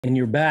And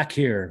you're back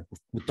here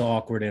with the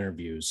awkward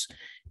interviews,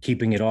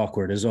 keeping it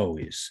awkward as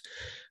always.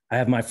 I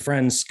have my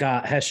friend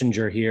Scott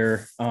Hechinger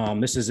here.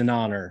 This is an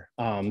honor.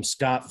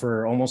 Scott,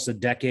 for almost a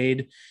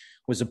decade,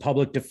 was a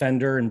public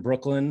defender in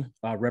Brooklyn,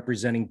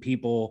 representing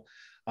people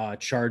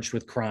charged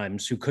with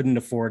crimes who couldn't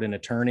afford an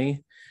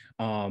attorney.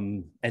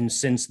 And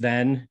since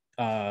then,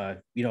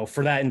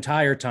 for that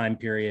entire time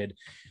period,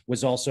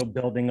 was also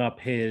building up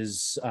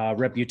his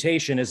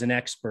reputation as an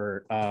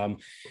expert.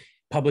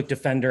 Public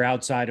defender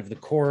outside of the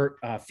court,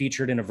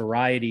 featured in a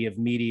variety of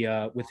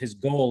media with his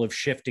goal of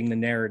shifting the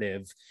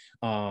narrative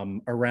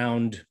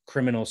around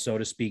criminal, so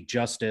to speak,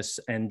 justice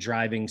and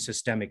driving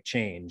systemic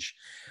change.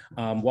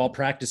 While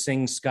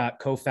practicing, Scott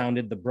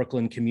co-founded the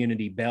Brooklyn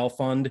Community Bail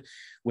Fund,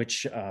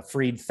 which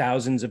freed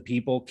thousands of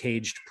people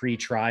caged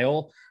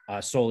pre-trial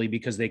solely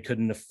because they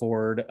couldn't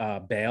afford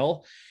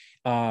bail.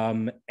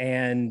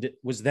 And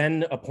was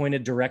then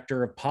appointed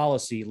director of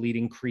policy,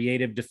 leading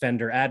creative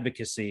defender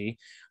advocacy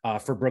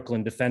for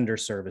Brooklyn Defender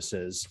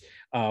Services,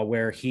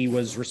 where he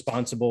was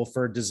responsible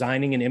for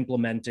designing and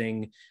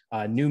implementing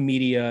new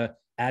media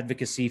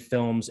advocacy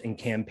films and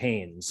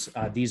campaigns.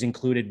 These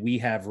included We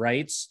Have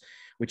Rights,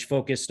 which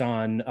focused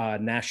on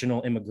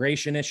national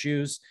immigration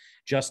issues,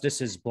 Justice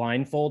is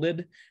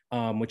Blindfolded,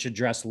 which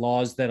address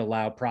laws that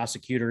allow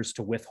prosecutors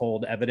to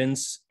withhold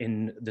evidence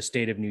in the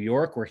state of New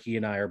York, where he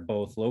and I are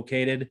both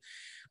located.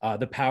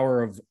 The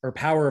Power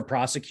of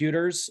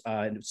Prosecutors.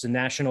 It's a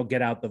national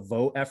get out the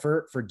vote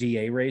effort for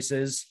DA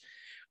races.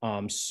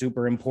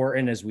 Super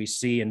important, as we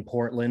see in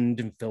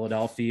Portland and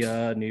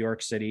Philadelphia, New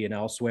York City, and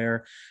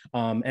elsewhere.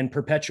 And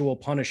Perpetual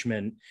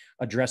Punishment,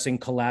 addressing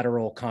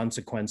collateral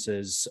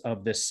consequences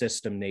of this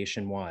system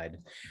nationwide.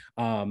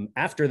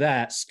 After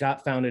that,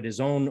 Scott founded his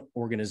own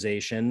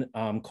organization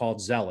called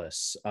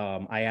Zealous.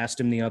 I asked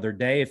him the other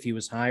day if he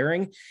was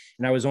hiring,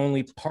 and I was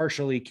only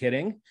partially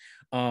kidding.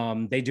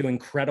 They do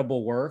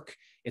incredible work.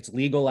 It's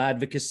legal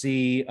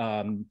advocacy,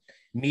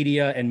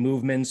 media and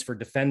movements for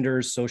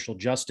defenders, social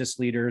justice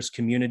leaders,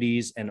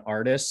 communities, and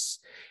artists.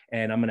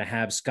 And I'm going to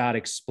have Scott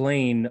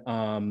explain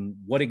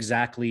what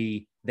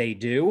exactly they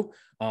do,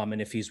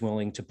 and if he's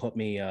willing to put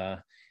me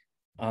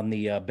on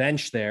the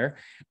bench there.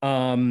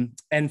 And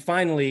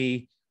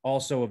finally,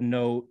 also of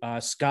note,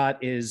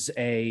 Scott is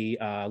a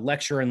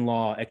lecturer in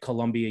law at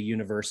Columbia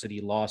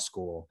University Law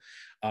School.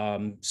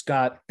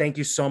 Scott, thank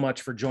you so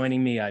much for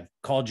joining me. I've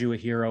called you a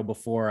hero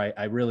before.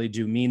 I really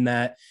do mean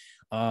that.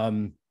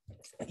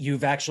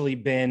 You've actually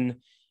been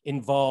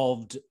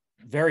involved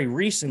very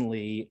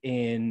recently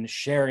in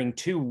sharing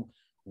two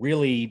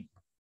really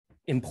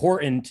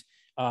important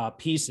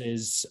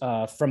pieces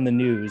from the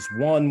news.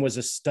 One was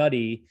a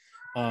study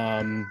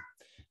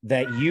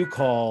that you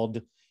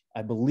called,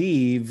 I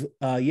believe,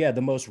 the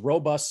most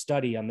robust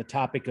study on the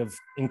topic of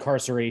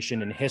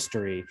incarceration in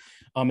history.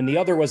 And the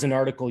other was an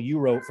article you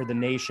wrote for The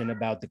Nation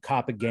about the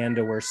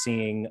copaganda we're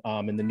seeing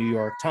in the New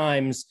York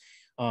Times,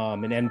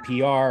 and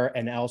NPR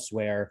and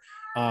elsewhere,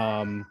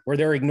 where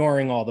they're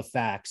ignoring all the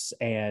facts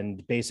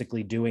and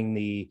basically doing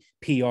the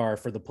PR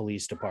for the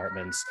police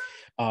departments.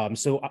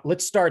 So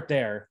let's start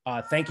there.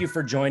 Thank you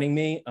for joining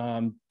me.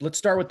 Let's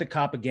start with the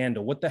copaganda.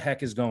 What the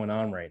heck is going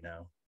on right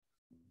now?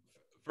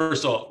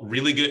 First of all,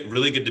 really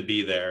good to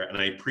be there. And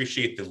I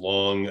appreciate the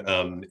long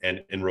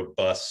and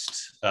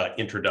robust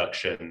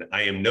introduction.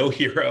 I am no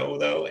hero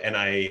though, and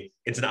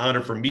it's an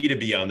honor for me to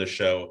be on the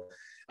show.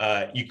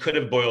 You could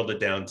have boiled it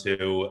down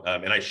to,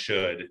 and I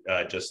should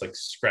just like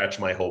scratch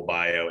my whole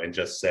bio and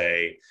just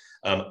say,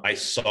 I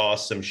saw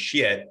some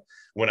shit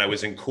when I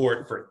was in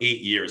court for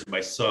 8 years.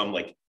 I saw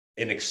like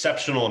an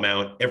exceptional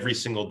amount every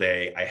single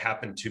day. I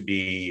happened to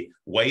be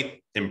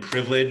white and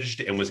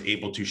privileged and was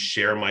able to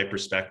share my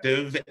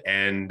perspective.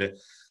 And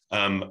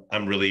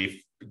I'm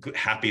really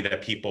happy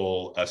that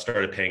people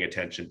started paying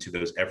attention to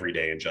those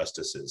everyday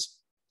injustices.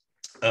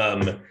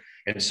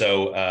 And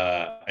so,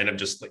 and I'm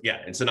just,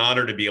 it's an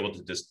honor to be able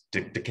to just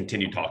to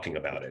continue talking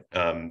about it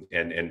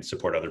and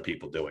support other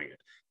people doing it.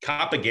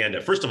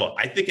 Copaganda. First of all,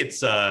 I think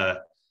it's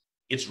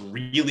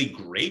really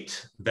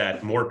great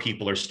that more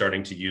people are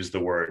starting to use the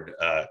word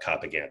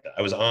copaganda.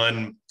 I was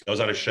on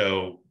a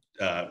show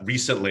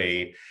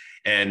recently,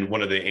 and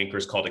one of the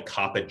anchors called it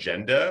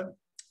copagenda,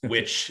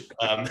 which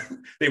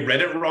they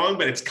read it wrong,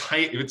 but it's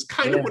kind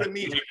of what it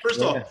means.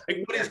 First of all,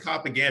 like, what is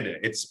copaganda?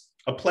 It's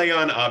a play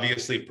on,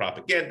 obviously,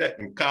 propaganda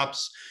and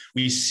cops.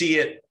 We see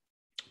it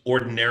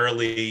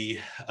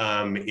ordinarily.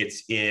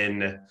 It's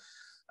in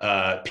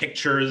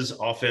pictures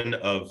often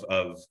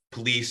of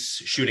police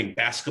shooting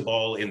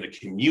basketball in the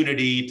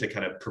community to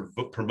kind of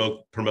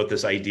promote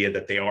this idea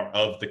that they are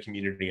of the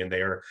community and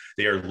they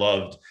are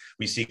loved.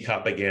 We see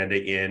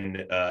propaganda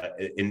in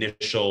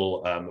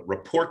initial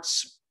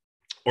reports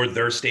or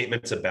their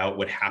statements about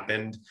what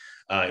happened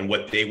and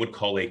what they would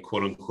call a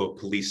quote unquote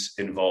police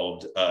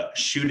involved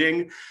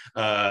shooting.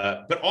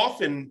 But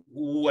often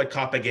what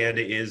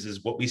propaganda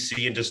is what we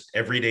see in just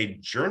everyday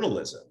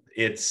journalism.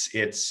 It's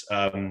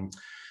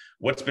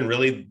what's been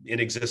really in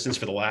existence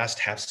for the last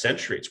half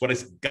century. It's what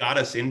has got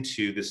us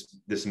into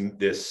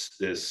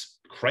this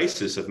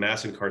crisis of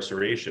mass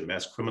incarceration,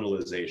 mass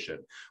criminalization,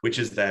 which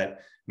is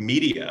that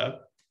media,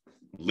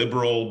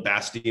 liberal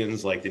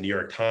bastions like the New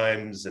York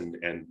Times and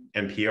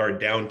NPR,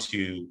 down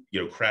to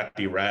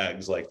crappy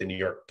rags like the New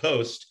York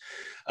Post,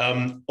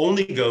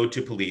 only go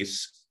to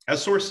police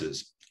as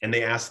sources. And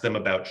they ask them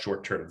about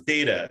short-term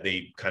data.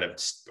 They kind of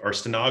are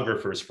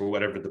stenographers for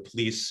whatever the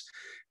police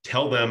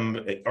tell them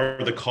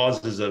are the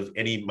causes of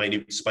any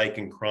minute spike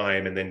in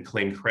crime, and then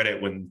claim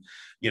credit when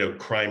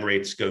crime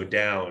rates go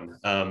down.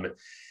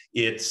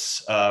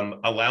 It's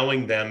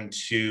allowing them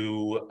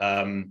to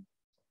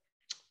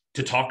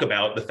talk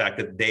about the fact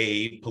that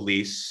they,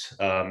 police,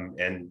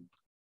 and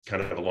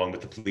kind of along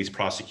with the police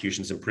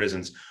prosecutions and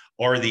prisons,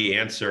 are the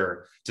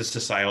answer to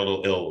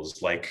societal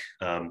ills, like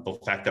the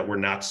fact that we're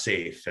not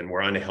safe and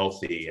we're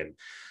unhealthy.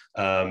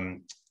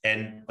 And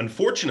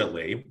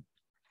unfortunately,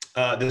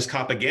 this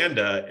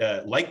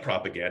copaganda, like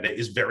propaganda,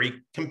 is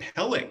very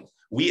compelling.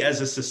 We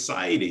as a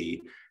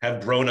society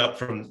have grown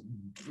up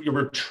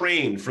we're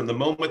trained from the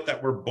moment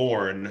that we're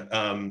born,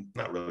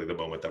 not really the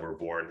moment that we're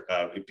born,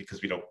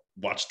 because we don't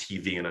watch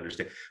TV and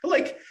understand, but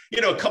like,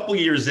 a couple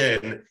years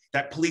in,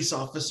 that police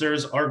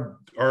officers are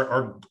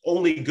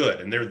only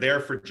good, and they're there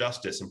for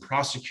justice, and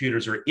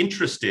prosecutors are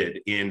interested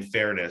in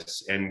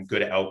fairness and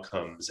good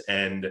outcomes,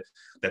 and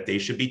that they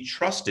should be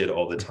trusted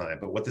all the time.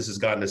 But what this has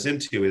gotten us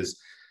into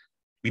is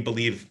we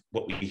believe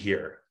what we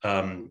hear.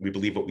 We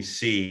believe what we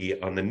see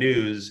on the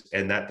news,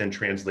 and that then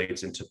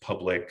translates into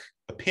public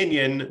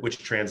opinion, which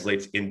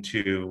translates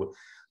into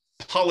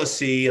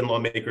policy and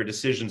lawmaker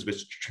decisions,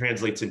 which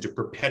translates into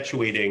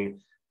perpetuating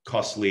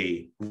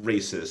costly,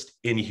 racist,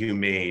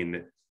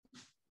 inhumane,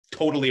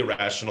 totally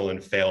irrational,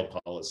 and failed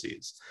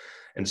policies.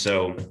 And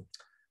so,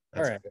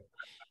 all right.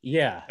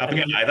 Yeah.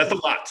 That's a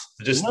lot.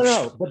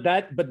 No,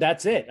 but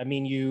that's it. I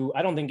mean,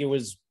 I don't think it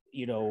was,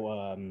 I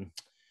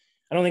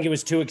don't think it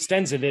was too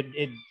extensive.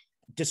 It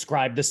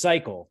described the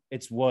cycle.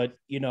 It's what,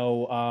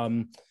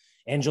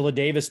 Angela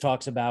Davis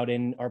talks about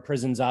in Our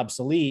Prisons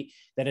Obsolete,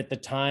 that at the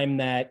time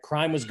that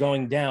crime was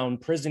going down,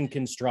 prison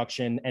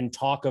construction and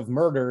talk of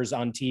murders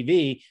on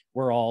TV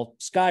were all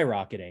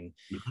skyrocketing.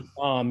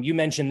 You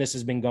mentioned this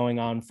has been going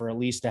on for at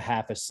least a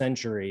half a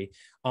century.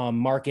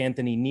 Mark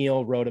Anthony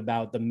Neal wrote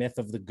about the myth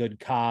of the good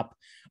cop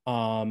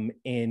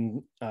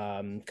in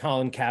Colin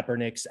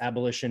Kaepernick's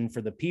Abolition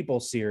for the People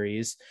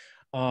series.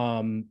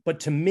 But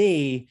to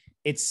me,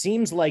 it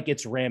seems like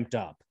it's ramped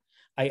up.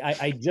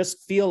 I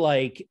just feel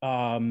like,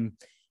 do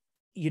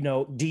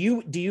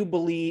you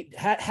believe,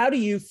 how do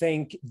you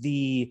think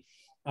the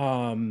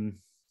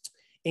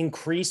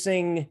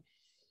increasing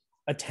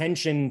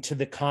attention to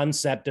the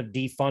concept of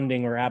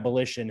defunding or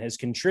abolition has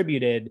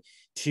contributed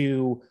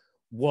to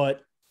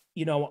what,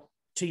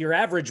 to your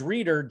average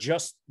reader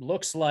just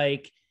looks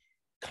like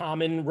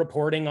common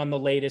reporting on the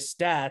latest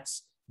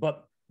stats,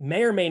 but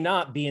may or may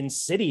not be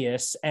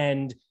insidious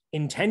and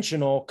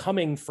intentional,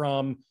 coming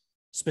from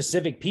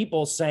specific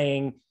people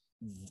saying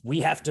we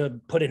have to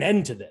put an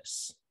end to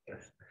this?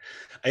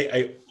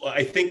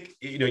 I think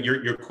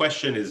your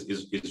question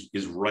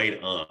is right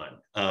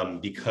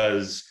on,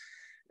 because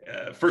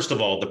first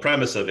of all, the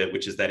premise of it,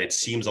 which is that it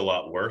seems a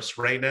lot worse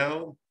right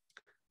now,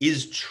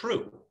 is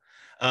true.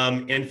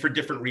 And for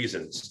different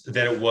reasons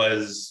than it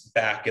was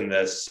back in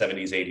the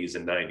 70s, 80s,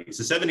 and 90s.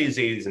 The 70s,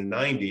 80s, and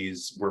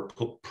 90s were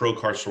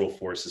pro-carceral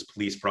forces,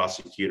 police,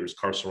 prosecutors,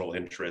 carceral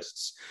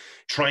interests,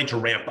 trying to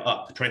ramp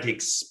up, trying to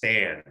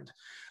expand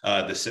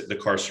the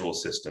carceral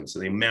system. So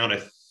the amount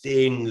of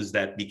things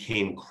that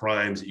became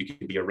crimes that you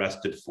could be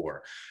arrested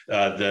for,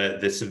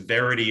 the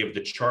severity of the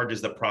charges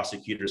that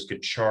prosecutors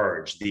could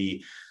charge,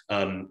 the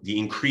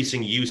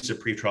increasing use of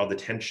pretrial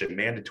detention,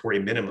 mandatory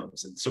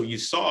minimums. And so you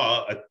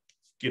saw a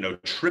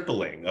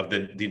tripling of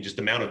the just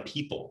amount of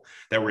people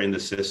that were in the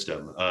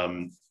system,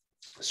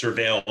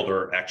 surveilled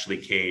or actually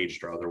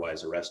caged or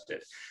otherwise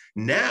arrested.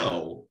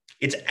 Now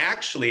it's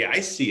actually,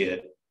 I see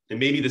it, and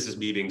maybe this is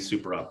me being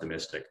super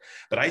optimistic,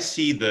 but I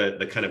see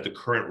the kind of the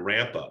current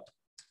ramp up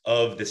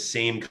of the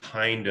same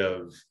kind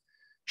of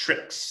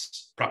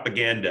tricks,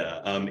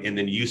 propaganda, and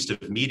then use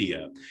of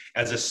media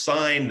as a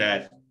sign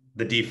that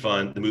the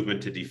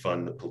movement to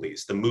defund the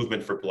police, the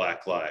movement for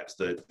Black lives,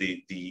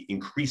 the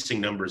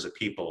increasing numbers of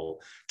people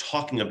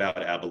talking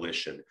about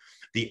abolition,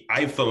 the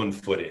iPhone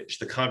footage,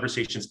 the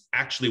conversations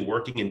actually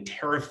working and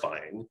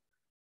terrifying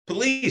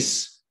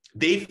police.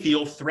 They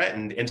feel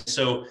threatened. And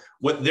so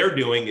what they're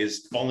doing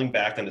is falling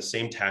back on the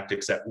same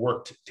tactics that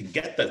worked to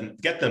get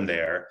them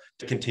there,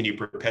 to continue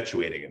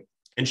perpetuating it.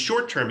 And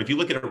short term, if you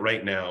look at it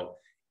right now,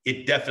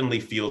 it definitely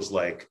feels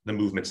like the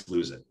movement's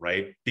losing,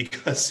 right?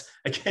 Because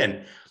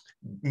again,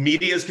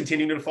 media is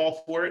continuing to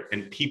fall for it,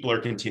 and people are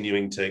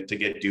continuing to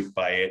get duped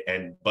by it,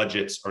 and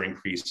budgets are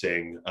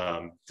increasing,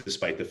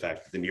 despite the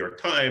fact that the New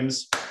York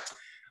Times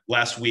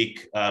last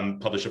week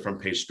published a front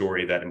page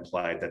story that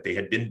implied that they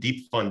had been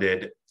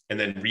defunded and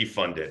then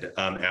refunded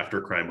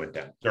after crime went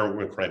down, or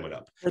when crime went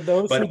up. For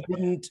those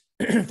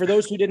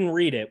who didn't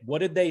read it, what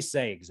did they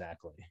say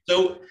exactly?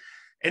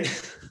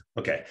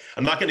 Okay,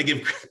 I'm not going to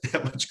give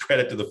that much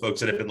credit to the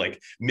folks that have been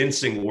like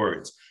mincing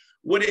words.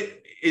 what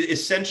it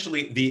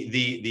essentially,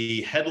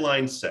 the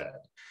headline said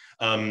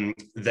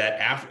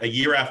that a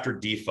year after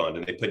defund,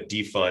 and they put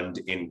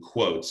defund in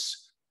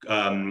quotes,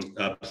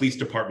 police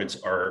departments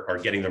are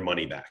getting their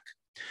money back.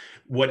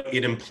 What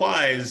it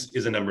implies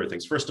is a number of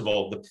things. First of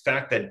all, the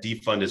fact that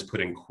defund is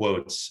put in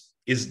quotes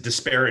is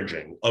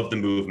disparaging of the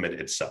movement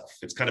itself.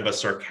 It's kind of a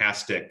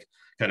sarcastic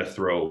kind of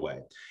throwaway.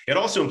 It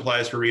also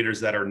implies for readers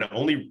that are not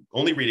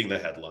only reading the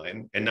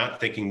headline and not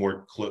thinking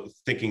more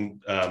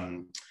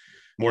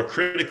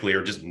critically,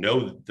 or just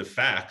know the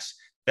facts,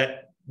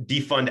 that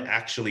defund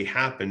actually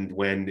happened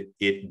when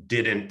it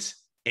didn't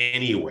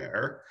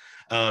anywhere,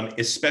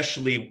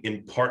 especially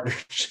in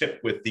partnership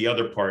with the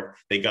other part.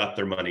 They got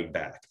their money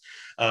back.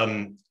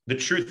 The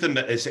truth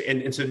is,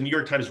 and so the New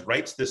York Times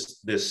writes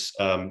this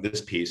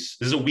piece.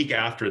 This is a week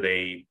after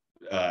they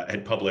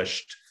had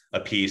published a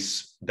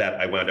piece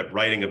that I wound up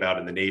writing about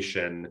in The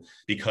Nation,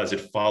 because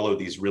it followed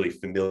these really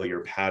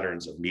familiar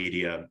patterns of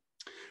media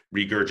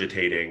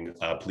regurgitating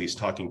police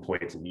talking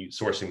points and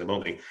sourcing them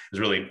only. It was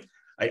really,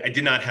 I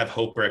did not have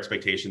hope or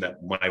expectation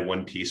that my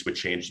one piece would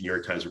change New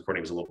York Times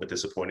reporting. It was a little bit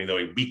disappointing, though,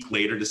 a week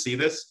later to see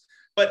this.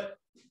 But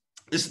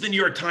this is the New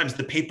York Times,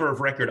 the paper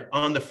of record,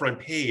 on the front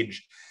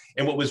page.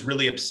 And what was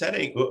really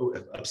upsetting,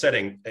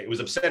 it was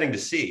upsetting to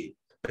see,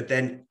 but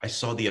then I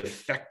saw the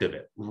effect of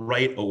it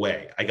right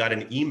away. I got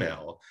an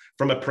email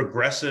from a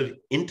progressive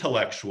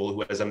intellectual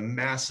who has a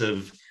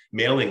massive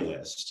mailing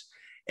list,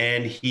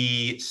 and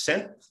he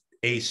sent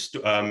the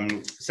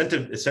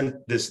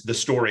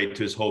story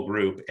to his whole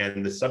group,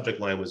 and the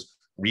subject line was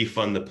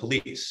 "refund the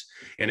police,"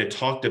 and it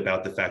talked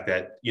about the fact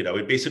that, you know,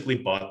 it basically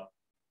bought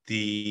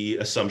the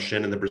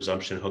assumption and the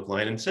presumption hook,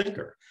 line, and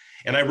sinker.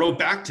 And I wrote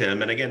back to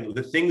him, and again,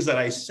 the things that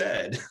I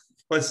said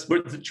was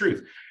the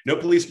truth. No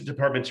police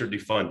departments are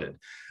defunded,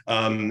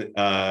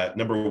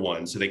 number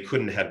one, so they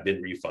couldn't have been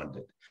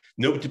refunded.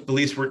 No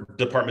police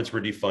departments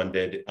were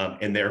defunded,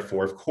 and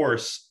therefore, of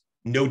course,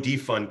 no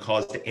defund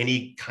caused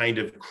any kind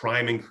of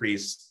crime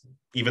increase,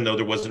 even though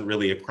there wasn't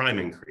really a crime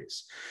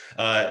increase.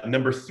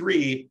 Number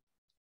three,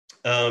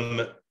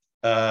 everything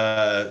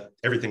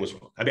was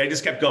wrong. I mean, I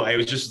just kept going. I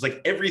was just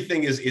like,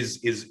 everything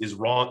is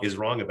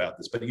wrong about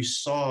this. But you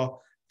saw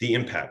the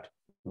impact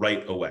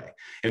right away.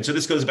 And so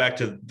this goes back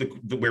to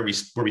where we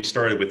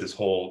started with this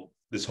whole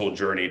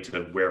journey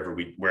to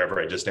wherever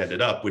I just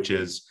ended up, which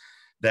is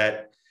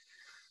that,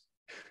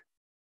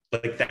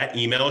 like, that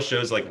email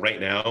shows, like,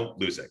 right now,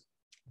 losing.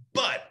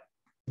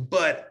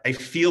 But I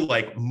feel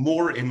like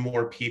more and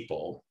more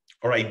people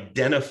are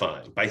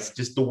identifying by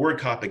just the word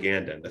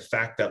copaganda, and the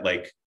fact that,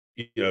 like,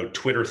 you know,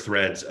 Twitter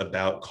threads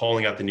about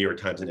calling out the New York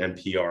Times and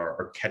NPR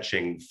are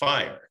catching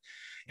fire.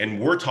 And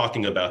we're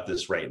talking about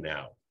this right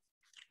now.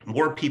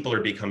 More people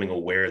are becoming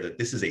aware that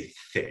this is a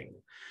thing.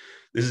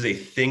 This is a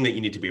thing that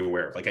you need to be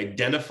aware of, like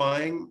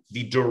identifying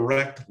the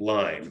direct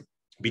line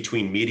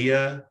between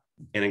media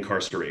and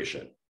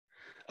incarceration,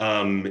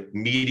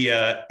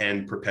 media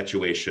and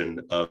perpetuation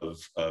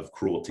of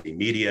cruelty,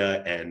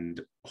 media and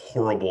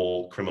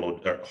horrible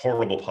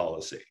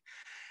policy.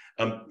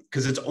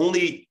 Because it's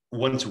only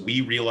once we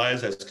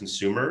realize as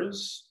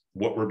consumers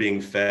what we're being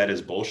fed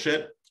is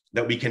bullshit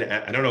that we can,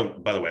 I don't know,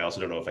 by the way, I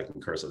also don't know if I can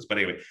curse this, but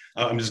anyway,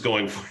 I'm just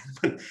going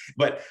for it.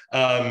 But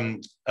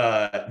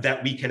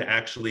that we can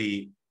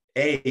actually,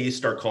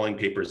 start calling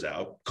papers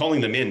out, calling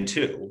them in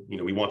too. You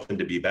know, we want them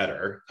to be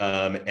better,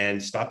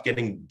 and stop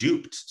getting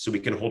duped, so we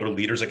can hold our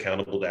leaders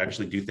accountable to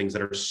actually do things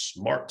that are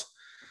smart.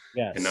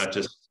 Yes. And not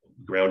just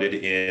grounded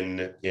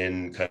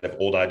in kind of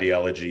old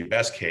ideology,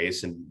 best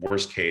case, and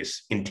worst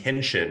case,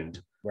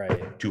 intentioned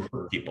to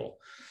hurt people.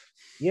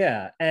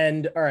 Yeah.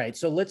 And all right,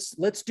 so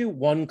let's do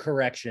one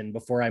correction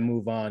before I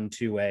move on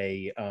to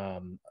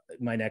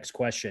my next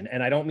question.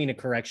 And I don't mean a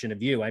correction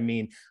of you. I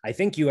mean, I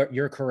think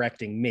you're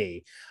correcting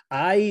me.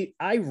 I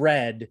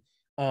read,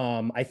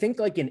 I think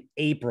like in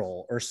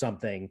April or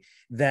something,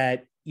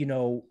 that, you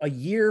know, a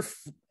year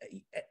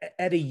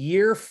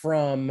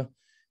from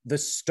the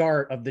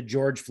start of the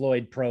George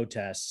Floyd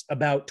protests,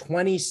 about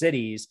 20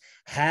 cities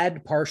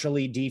had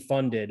partially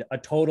defunded a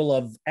total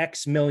of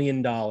X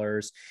million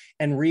dollars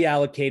and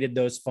reallocated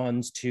those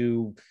funds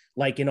to,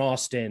 like in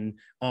Austin,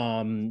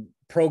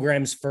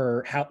 programs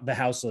for the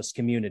houseless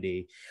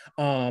community.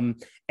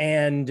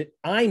 And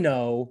I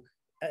know,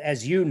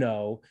 as you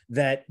know,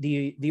 that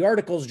the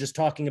articles just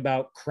talking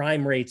about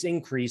crime rates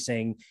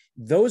increasing,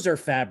 those are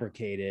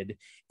fabricated.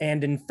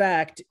 And in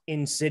fact,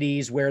 in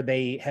cities where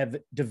they have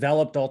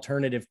developed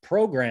alternative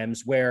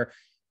programs where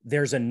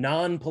there's a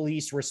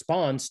non-police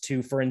response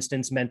to, for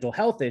instance, mental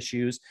health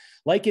issues,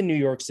 like in New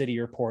York City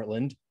or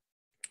Portland,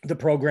 the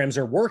programs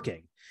are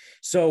working.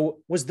 So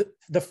was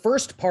the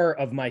first part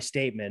of my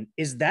statement,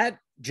 is that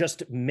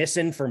just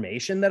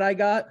misinformation that I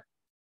got?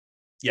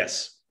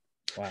 Yes.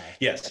 Wow.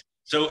 Yes.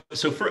 So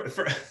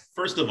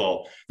first of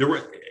all, there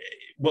were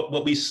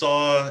what we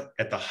saw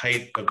at the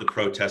height of the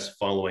protests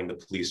following the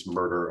police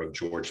murder of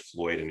George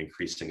Floyd and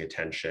increasing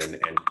attention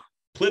and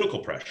political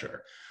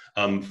pressure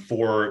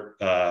for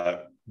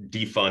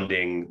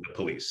defunding the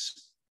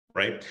police,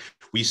 right?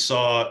 We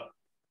saw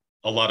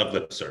a lot of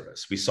lip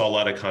service. We saw a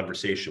lot of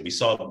conversation. We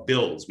saw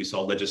bills. We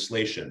saw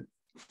legislation.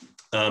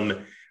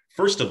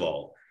 First of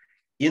all,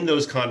 in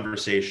those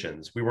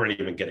conversations, we weren't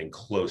even getting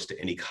close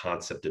to any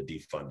concept of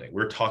defunding.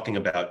 We're talking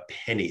about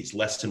pennies,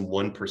 less than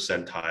 1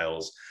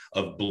 percentiles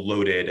of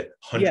bloated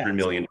 $100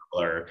 million.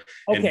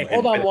 Okay,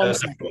 hold on one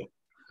second.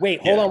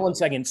 Wait, hold on one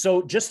second.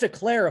 So just to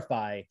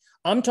clarify,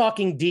 I'm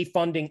talking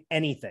defunding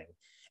anything.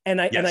 And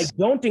I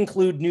don't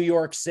include New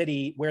York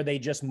City, where they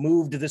just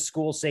moved the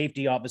school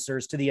safety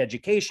officers to the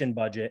education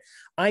budget.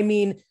 I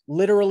mean,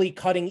 literally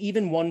cutting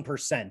even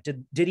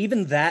 1%. Did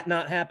even that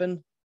not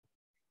happen?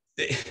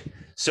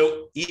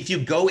 So if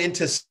you go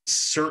into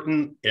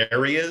certain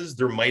areas,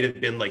 there might have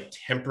been like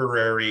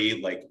temporary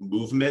like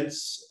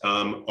movements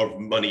of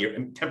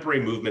money,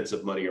 temporary movements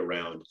of money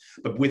around,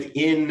 but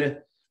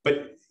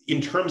in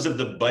terms of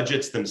the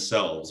budgets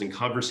themselves and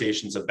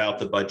conversations about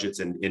the budgets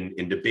and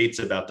in debates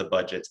about the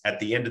budgets, at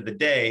the end of the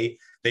day,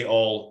 they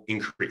all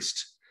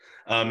increased.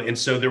 And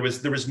so there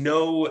was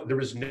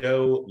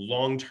no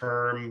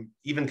long-term,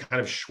 even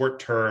kind of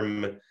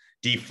short-term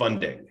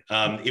defunding.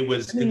 It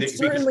was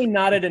certainly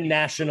not at a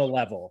national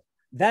level.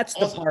 That's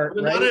the part,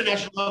 right? Not at a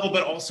national level,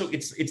 but also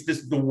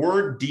it's the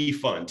word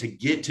defund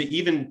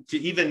to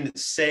even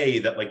say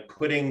that, like,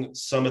 putting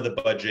some of the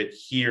budget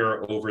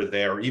here over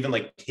there, or even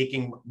like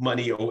taking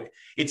money away.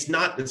 It's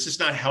just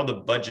not how the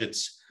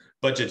budgets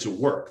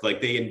work.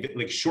 Like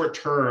short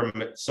term,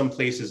 some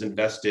places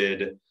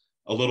invested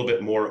a little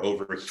bit more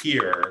over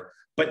here,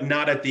 but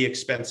not at the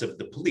expense of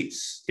the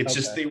police. It's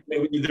just there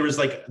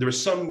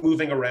was some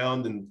moving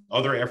around and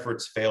other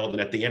efforts failed. And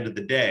at the end of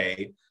the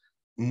day,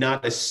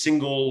 not a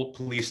single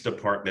police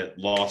department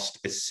lost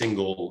a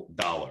single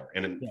dollar.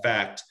 And in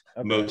fact,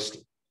 most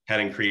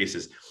had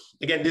increases.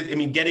 Again, I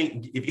mean,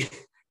 getting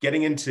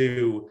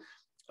into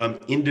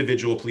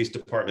individual police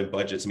department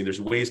budgets, I mean,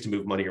 there's ways to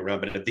move money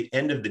around, but at the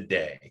end of the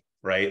day,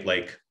 right?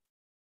 Like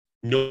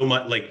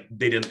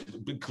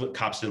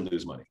cops didn't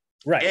lose money.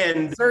 Right.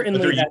 And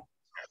certainly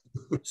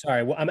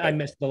sorry, well, I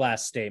missed the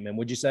last statement.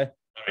 Would you say?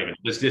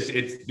 It's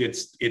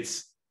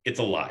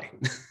a lie.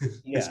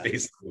 Yeah. It's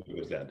basically what it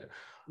was down to.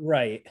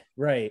 Right.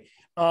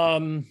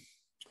 And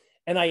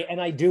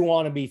I do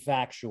want to be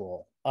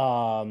factual.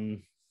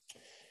 And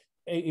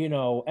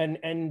either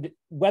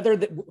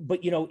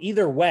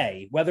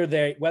way,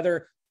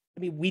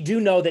 we do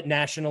know that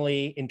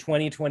nationally in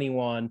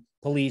 2021,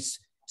 police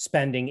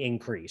spending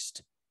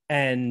increased.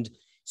 And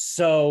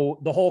so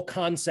the whole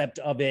concept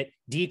of it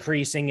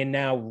decreasing and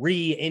now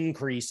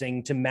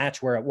re-increasing to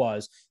match where it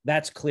was,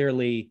 that's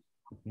clearly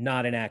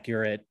not an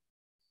accurate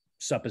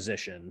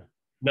supposition.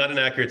 Not an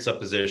accurate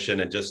supposition,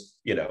 and just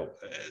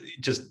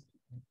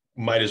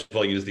might as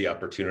well use the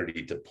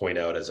opportunity to point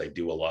out, as I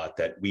do a lot,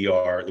 that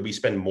we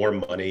spend more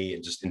money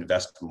and just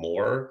invest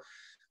more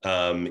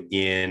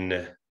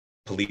in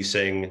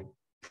policing,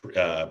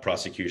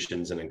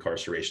 prosecutions, and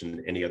incarceration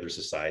than any other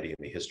society in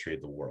the history of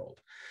the world.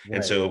 Right.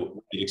 And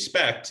so you'd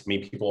expect, I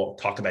mean, people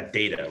talk about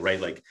data, right?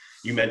 Like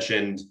you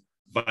mentioned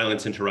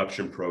violence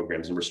interruption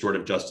programs and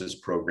restorative justice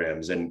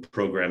programs and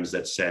programs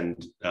that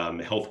send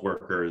health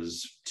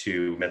workers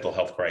to mental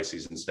health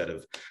crises instead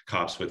of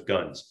cops with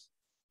guns.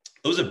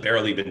 Those have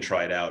barely been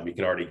tried out. We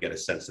can already get a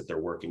sense that they're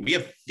working. We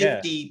have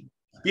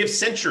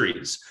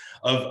centuries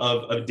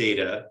of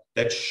data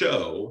that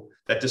show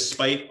that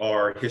despite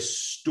our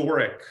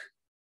historic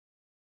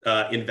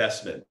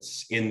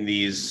investments in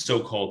these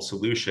so-called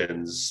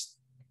solutions,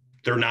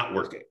 they're not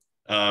working.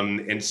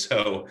 And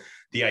so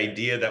the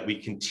idea that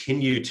we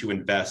continue to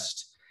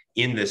invest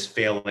in this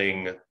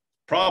failing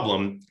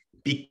problem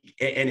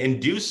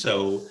and do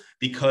so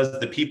because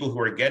the people who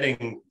are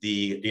getting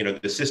the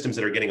systems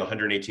that are getting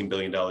 $118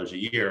 billion a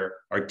year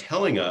are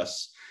telling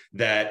us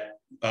that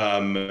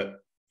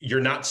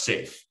you're not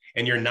safe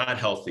and you're not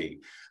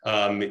healthy,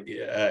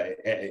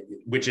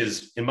 which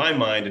is, in my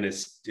mind, and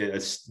it's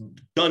a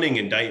stunning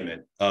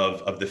indictment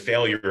of the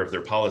failure of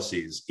their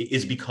policies,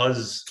 is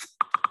because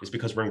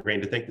we're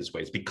ingrained to think this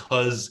way. It's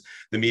because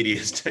the media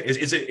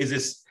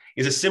is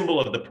a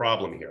symbol of the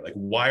problem here. Like,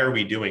 why are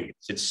we doing it?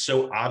 It's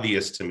so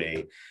obvious to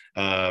me,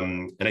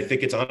 and I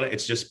think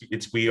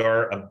we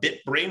are a bit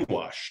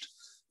brainwashed,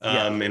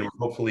 and we're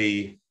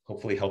hopefully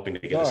helping to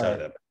get us out of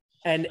that.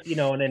 And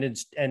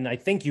I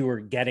think you were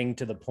getting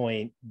to the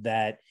point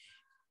that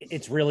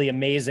it's really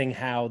amazing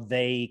how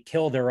they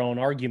kill their own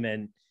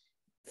argument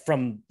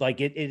from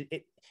like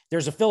it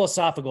there's a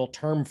philosophical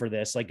term for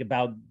this, like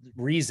about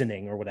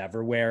reasoning or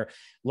whatever, where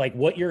like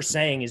what you're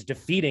saying is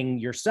defeating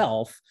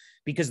yourself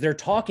because they're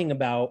talking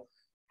about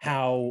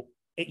how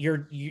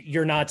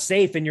you're not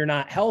safe and you're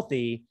not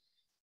healthy.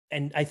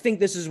 And I think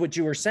this is what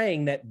you were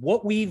saying, that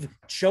what we've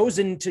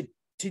chosen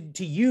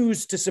to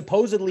use to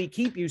supposedly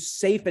keep you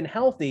safe and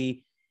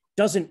healthy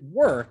doesn't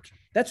work.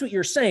 That's what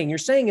you're saying. You're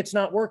saying it's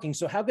not working.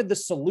 So how could the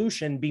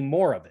solution be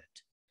more of it?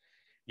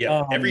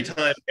 Yeah. Every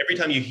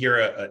time you hear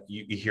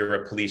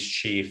a police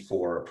chief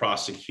or a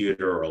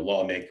prosecutor or a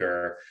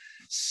lawmaker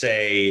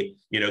say,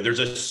 there's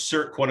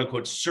a quote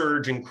unquote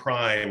surge in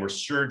crime or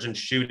surge in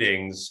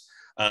shootings.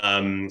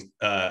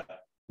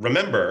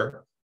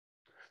 Remember,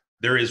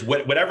 there is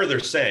whatever they're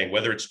saying,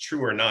 whether it's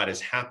true or not,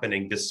 is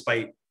happening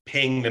despite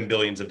paying them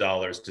billions of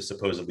dollars to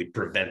supposedly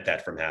prevent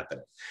that from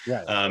happening.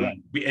 Right.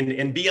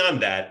 And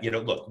beyond that,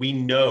 look, we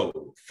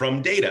know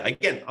from data,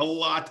 again, a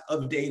lot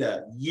of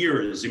data,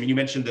 years. I mean, you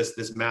mentioned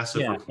this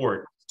massive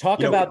report.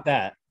 Talk about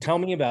that. Tell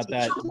me about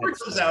that. This report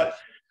comes out.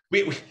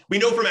 We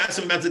know from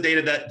massive amounts of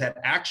data that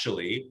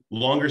actually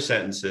longer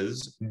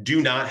sentences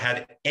do not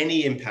have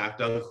any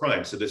impact on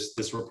crime. So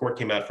this report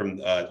came out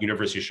from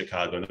University of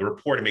Chicago, and the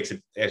report, it makes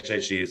it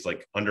actually is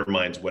like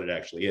undermines what it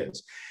actually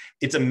is.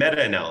 It's a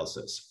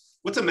meta-analysis.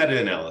 What's a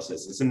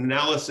meta-analysis? It's an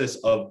analysis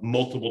of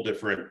multiple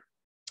different,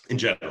 in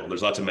general,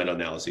 there's lots of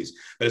meta-analyses,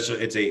 but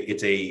it's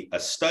a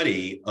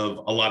study of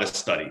a lot of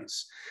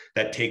studies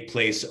that take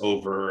place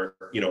over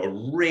a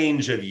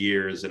range of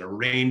years and a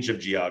range of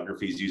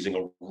geographies using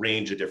a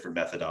range of different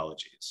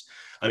methodologies.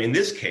 In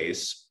this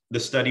case, the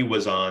study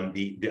was on,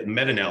 the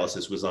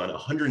meta-analysis was on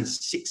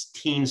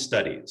 116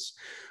 studies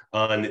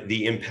on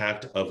the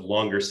impact of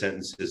longer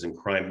sentences in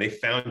crime. They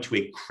found to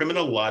a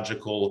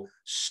criminological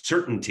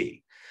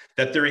certainty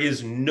that there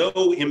is no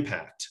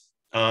impact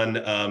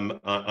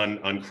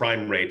on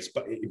crime rates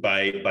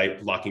by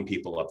locking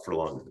people up for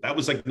longer. That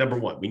was like number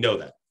one. We know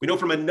that. We know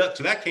from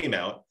so that came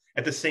out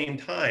at the same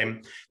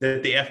time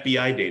that the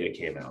FBI data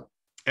came out.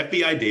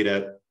 FBI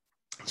data,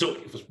 so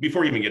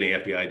before even getting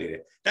FBI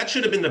data, that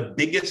should have been the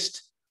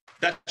biggest,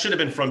 that should have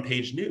been front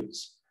page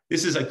news.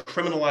 This is a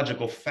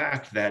criminological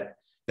fact that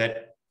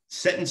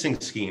sentencing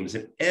schemes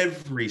in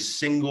every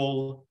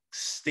single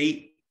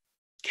state,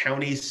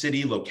 county,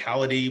 city,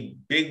 locality,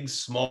 big,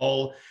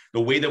 small,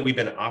 the way that we've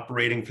been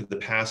operating for the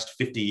past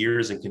 50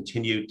 years and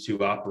continue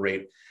to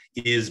operate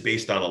is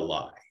based on a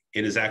lie.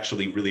 It is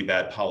actually really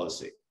bad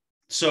policy.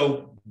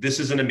 So this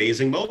is an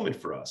amazing moment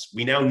for us.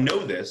 We now know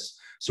this,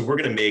 so we're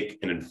going to make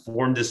an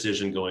informed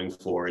decision going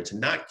forward to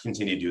not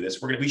continue to do this.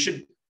 We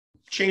should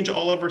change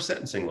all of our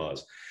sentencing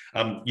laws.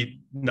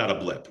 Not a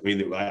blip. I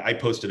mean, I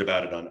posted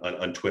about it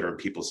on Twitter, and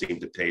people seem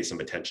to pay some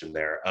attention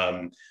there.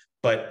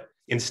 But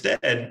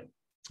instead,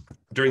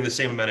 during the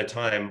same amount of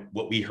time,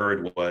 what we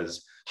heard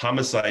was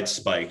homicide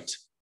spiked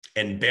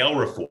and bail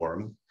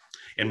reform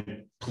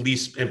and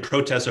police and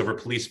protests over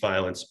police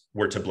violence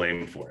were to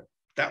blame for it.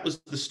 That was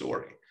the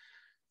story.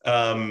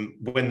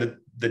 When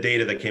the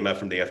data that came out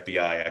from the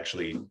FBI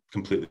actually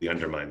completely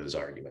undermined those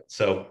arguments.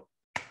 So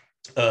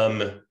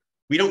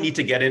we don't need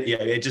to get it. Yeah,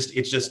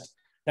 it's just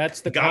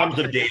that's the gobs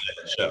of data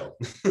that show.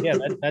 Yeah,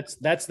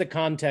 that's the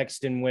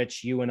context in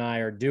which you and I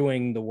are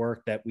doing the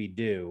work that we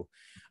do.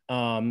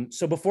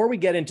 So before we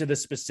get into the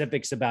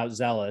specifics about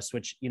Zealous,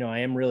 which, I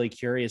am really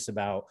curious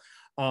about,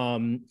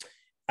 I'm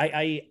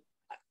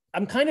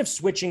kind of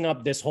switching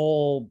up this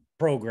whole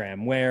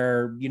program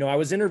where, I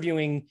was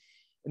interviewing,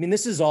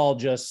 this is all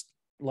just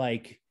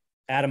like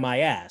out of my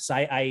ass.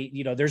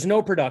 There's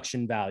no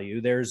production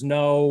value. There's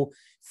no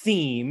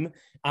theme.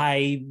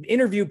 I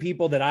interview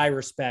people that I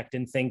respect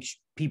and think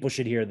people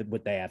should hear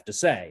what they have to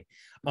say.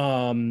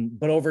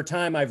 But over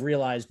time, I've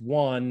realized,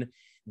 one,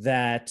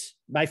 that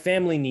my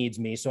family needs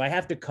me, so I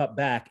have to cut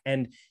back.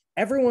 And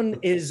everyone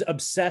is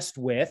obsessed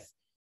with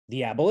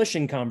the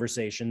abolition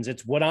conversations.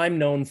 It's what I'm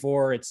known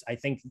for. I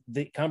think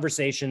the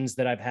conversations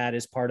that I've had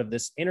as part of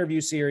this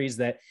interview series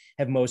that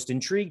have most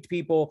intrigued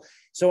people.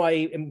 So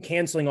I am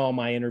canceling all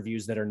my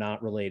interviews that are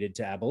not related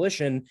to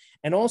abolition.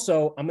 And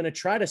also, I'm going to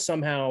try to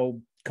somehow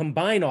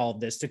combine all of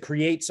this to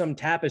create some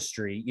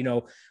tapestry,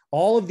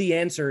 all of the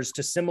answers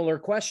to similar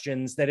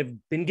questions that have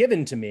been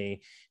given to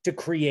me, to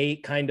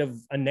create kind of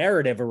a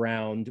narrative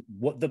around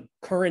what the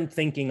current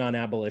thinking on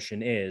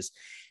abolition is.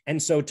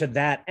 And so to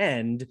that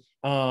end,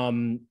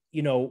 do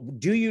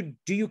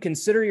you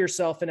consider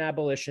yourself an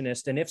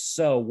abolitionist? And if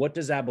so, what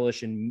does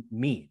abolition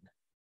mean?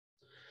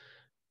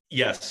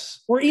 Yes.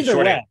 Or either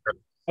way. Answer.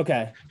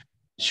 Okay.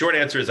 Short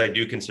answer is I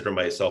do consider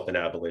myself an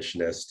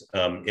abolitionist.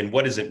 And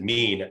what does it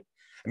mean?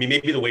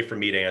 Maybe the way for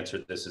me to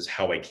answer this is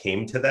how I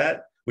came to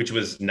that, which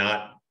was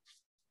not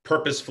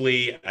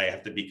purposefully. I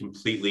have to be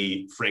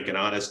completely frank and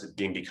honest.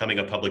 Becoming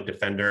a public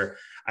defender,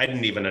 I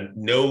didn't even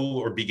know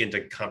or begin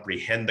to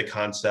comprehend the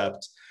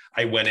concept.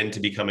 I went into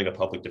becoming a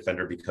public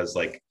defender because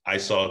I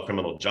saw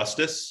criminal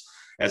justice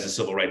as a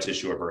civil rights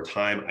issue over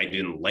time. I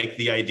didn't like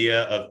the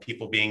idea of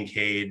people being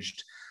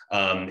caged.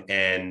 I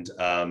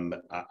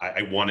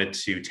wanted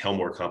to tell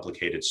more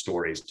complicated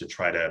stories to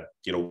try to,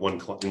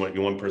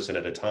 one person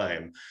at a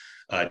time,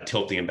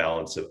 tilt the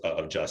imbalance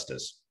of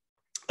justice.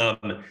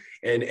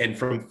 And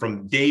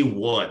from day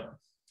one,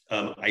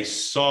 I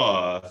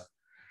saw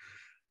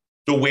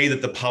the way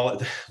that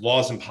the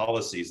laws and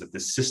policies, that the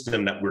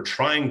system that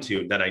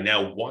that I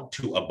now want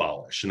to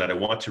abolish and that I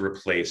want to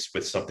replace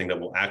with something that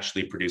will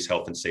actually produce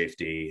health and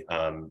safety,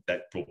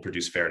 that will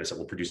produce fairness, that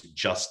will produce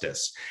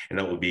justice, and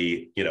that will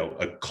be,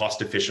 a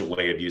cost-efficient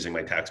way of using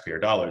my taxpayer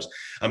dollars.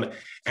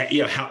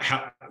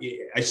 How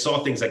I saw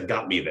things that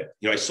got me there.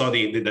 I saw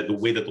the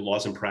way that the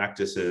laws and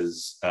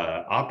practices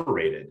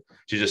operated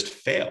to just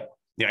fail.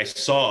 I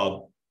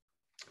saw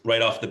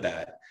right off the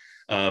bat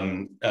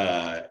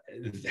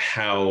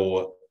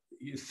how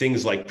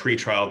things like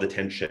pretrial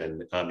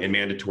detention and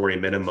mandatory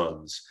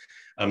minimums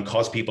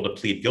cause people to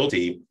plead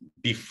guilty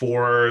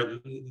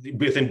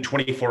within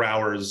 24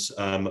 hours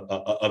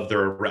of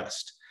their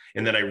arrest.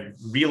 And then I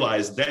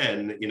realized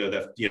then,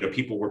 that,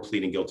 people were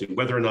pleading guilty,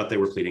 whether or not they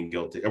were pleading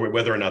guilty, or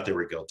whether or not they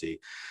were guilty.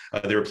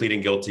 They were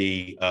pleading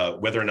guilty,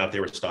 whether or not they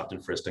were stopped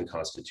and frisked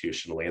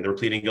unconstitutionally. And they were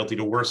pleading guilty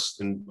to worse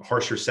and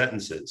harsher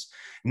sentences,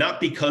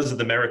 not because of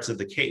the merits of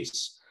the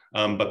case,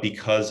 but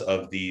because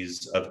of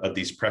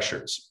these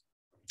pressures.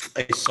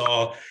 I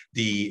saw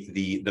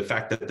the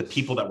fact that the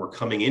people that were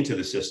coming into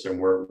the system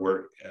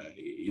were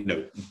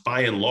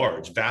by and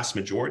large, vast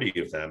majority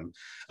of them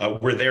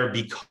were there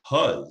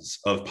because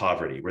of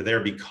poverty, were there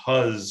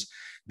because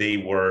they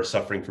were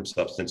suffering from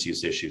substance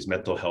use issues,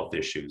 mental health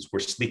issues, were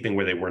sleeping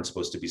where they weren't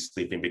supposed to be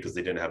sleeping because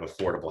they didn't have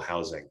affordable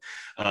housing.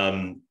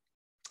 And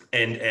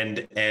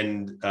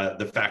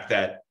the fact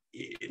that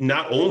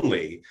not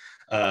only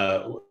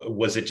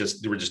was it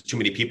just, there were just too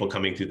many people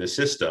coming through the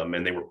system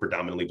and they were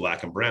predominantly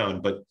Black and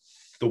brown, but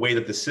the way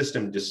that the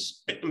system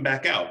just spit them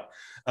back out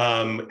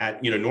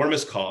at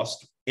enormous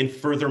cost and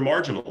further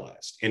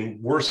marginalized and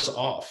worse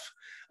off.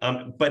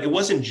 But it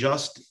wasn't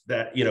just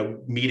that,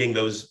 meeting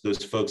those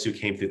folks who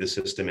came through the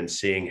system and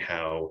seeing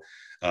how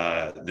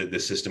the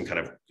system kind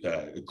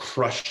of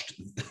crushed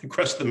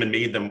them and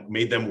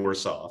made them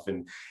worse off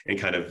and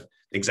kind of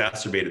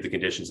exacerbated the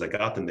conditions that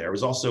got them there. It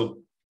was also,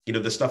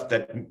 the stuff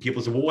that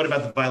people said, well, what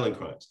about the violent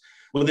crimes?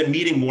 Well, then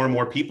meeting more and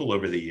more people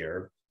over the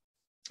year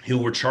who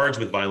were charged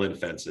with violent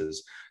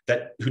offenses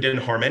who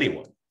didn't harm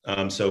anyone.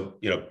 So,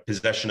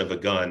 possession of a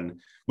gun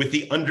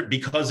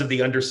because of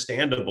the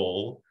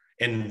understandable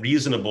and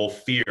reasonable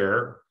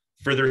fear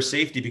for their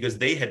safety because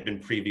they had been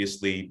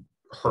previously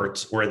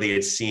hurt or they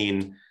had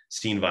seen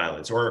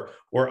violence, or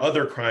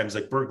other crimes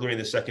like burglary in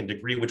the second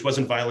degree, which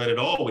wasn't violent at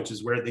all, which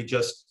is where they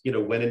just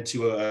went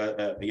into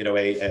I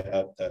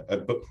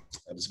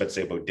was about to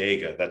say a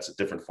bodega, that's a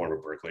different form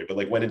of burglary,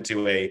 but went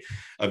into a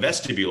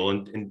vestibule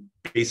and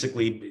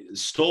basically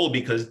stole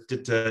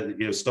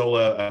stole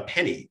a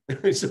penny.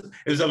 So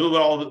it was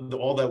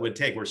all that would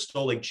take. We're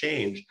stealing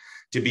change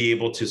to be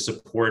able to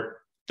support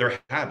their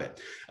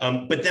habit.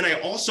 But then I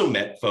also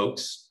met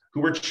folks who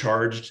were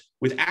charged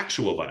with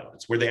actual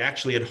violence, where they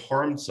actually had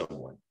harmed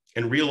someone,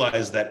 and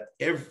realized that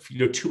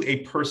to a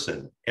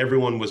person,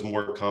 everyone was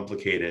more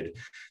complicated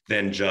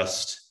than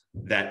just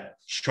that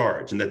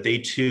charge, and that they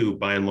too,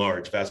 by and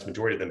large, vast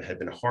majority of them had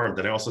been harmed.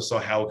 And I also saw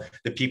how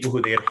the people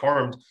who they had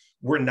harmed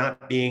were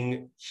not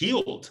being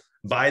healed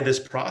by this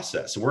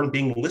process, weren't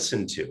being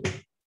listened to.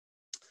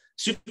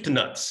 Soup to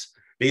nuts.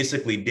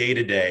 Basically, day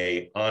to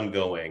day,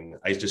 ongoing,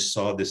 I just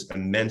saw this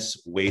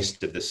immense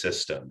waste of the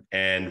system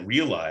and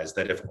realized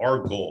that if our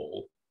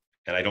goal,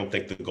 and I don't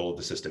think the goal of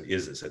the system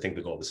is this, I think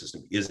the goal of the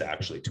system is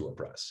actually to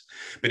oppress.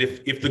 But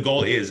if the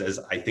goal is, as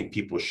I think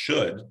people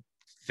should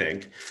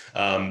think,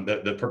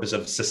 the purpose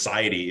of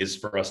society is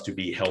for us to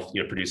be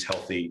healthy, produce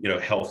healthy,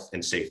 health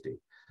and safety,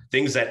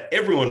 things that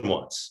everyone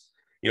wants.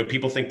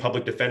 People think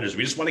public defenders,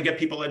 we just want to get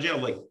people out of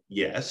jail.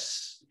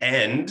 Yes.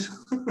 And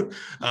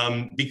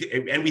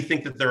we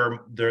think that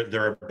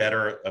there are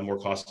better, more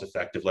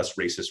cost-effective, less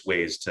racist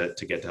ways to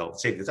get to health and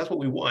safety. Because that's what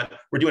we want.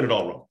 We're doing it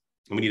all wrong,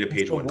 and we need a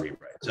page one rewrite.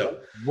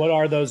 So, what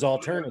are those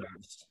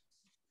alternatives?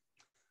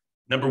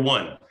 Number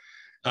one,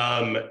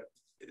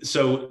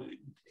 so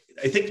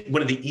I think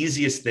one of the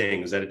easiest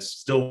things that it's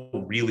still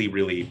really,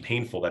 really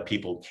painful that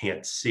people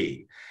can't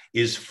see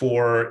is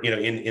for,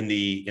 in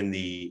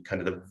the kind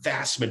of the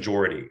vast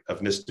majority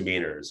of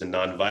misdemeanors and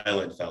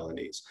nonviolent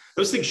felonies,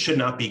 those things should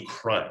not be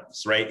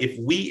crimes, right? If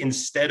we,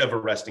 instead of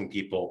arresting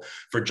people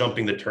for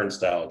jumping the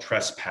turnstile,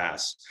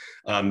 trespass,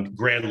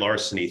 grand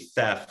larceny,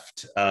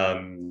 theft,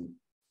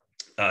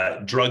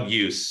 drug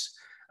use,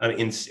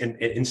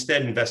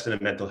 instead invest in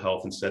mental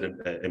health, instead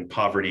of in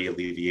poverty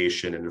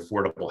alleviation and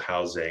affordable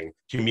housing,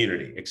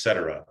 community, et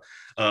cetera,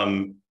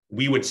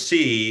 we would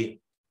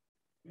see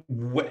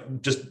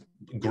just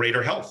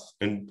greater health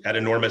and at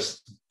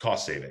enormous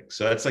cost savings.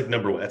 So that's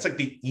number one. That's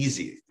the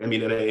easy. I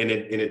mean, and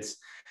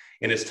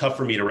it's tough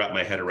for me to wrap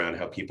my head around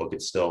how people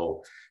could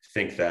still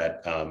think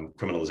that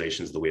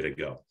criminalization is the way to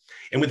go.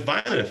 And with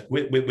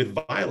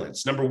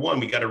violence, number one,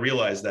 we got to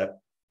realize that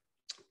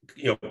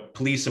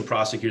police and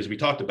prosecutors, we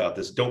talked about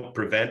this, don't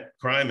prevent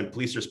crime, and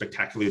police are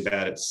spectacularly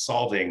bad at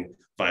solving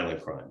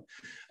violent crime.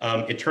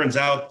 It turns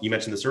out, you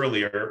mentioned this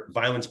earlier,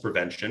 violence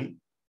prevention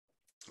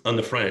on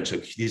the front end. So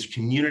these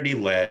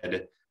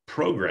community-led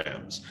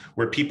programs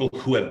where people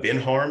who have been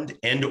harmed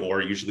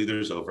or usually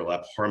there's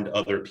overlap, harmed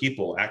other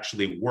people,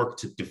 actually work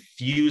to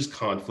diffuse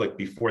conflict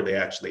before they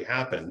actually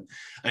happen.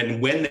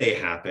 And when they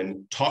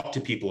happen, talk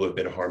to people who have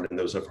been harmed and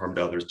those who have harmed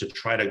others to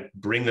try to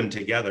bring them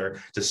together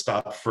to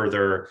stop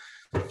further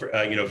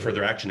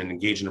action and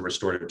engage in a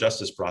restorative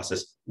justice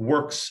process,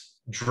 works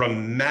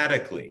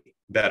dramatically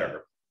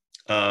better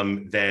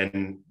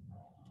than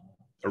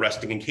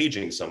arresting and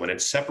caging someone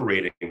and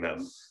separating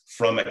them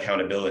from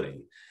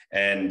accountability.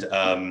 And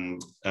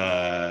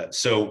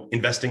so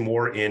investing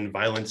more in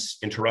violence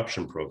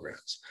interruption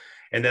programs.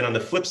 And then on the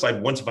flip side,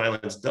 once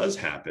violence does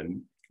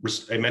happen,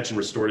 I mentioned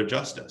restorative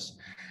justice.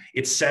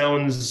 It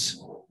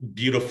sounds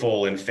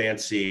beautiful and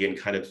fancy and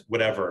kind of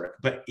whatever,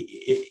 but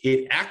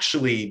it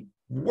actually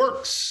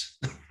works,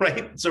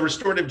 right? So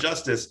restorative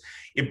justice,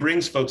 it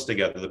brings folks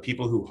together, the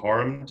people who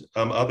harmed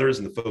others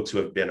and the folks who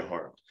have been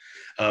harmed.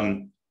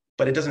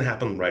 But it doesn't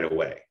happen right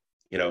away.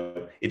 You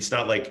know, it's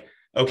not like,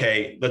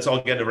 okay, let's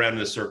all get around in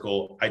a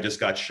circle. I just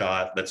got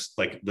shot.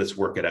 Let's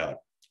work it out.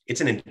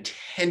 It's an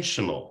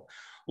intentional,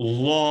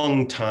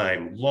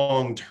 long-term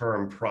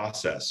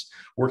process,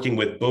 working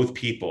with both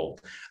people,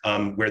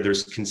 where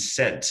there's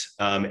consent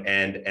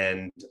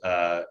and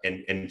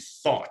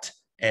thought.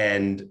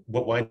 And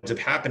what winds up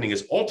happening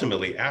is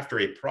ultimately, after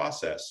a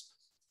process,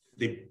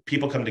 the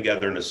people come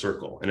together in a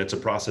circle, and it's a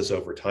process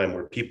over time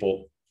where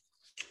people,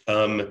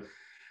 the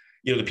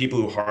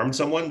people who harmed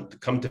someone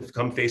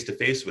come face to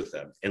face with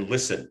them and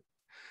listen.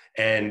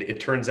 And it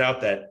turns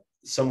out that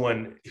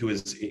someone who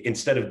is,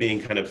 instead of being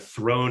kind of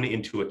thrown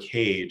into a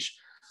cage,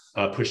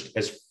 pushed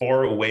as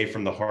far away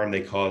from the harm they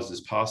caused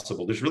as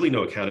possible, there's really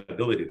no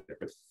accountability there.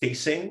 But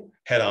facing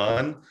head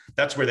on,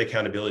 that's where the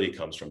accountability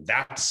comes from.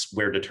 That's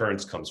where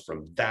deterrence comes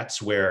from.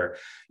 That's where,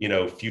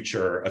 a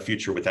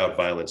future without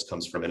violence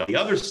comes from. And on the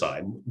other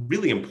side,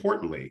 really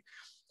importantly,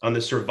 on the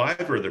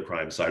survivor of the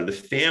crime side, or the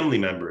family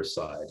member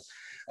side,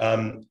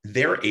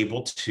 they're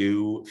able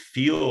to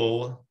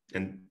feel,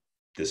 and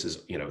this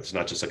is, it's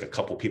not just like a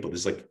couple people,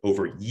 this is like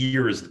over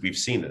years that we've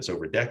seen this,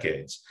 over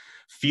decades,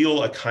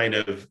 feel a kind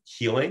of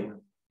healing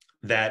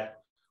that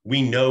we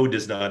know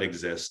does not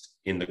exist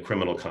in the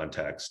criminal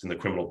context, in the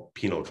criminal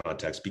penal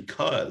context,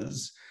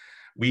 because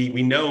we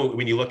know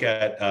when you look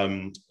at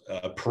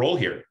parole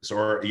hearings,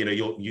 or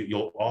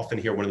you'll often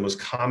hear one of the most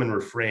common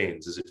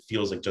refrains is, "It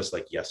feels just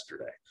like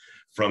yesterday,"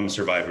 from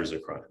survivors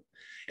of crime.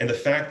 And the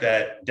fact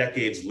that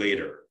decades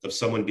later, of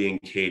someone being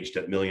caged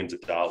at millions of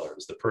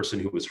dollars, the person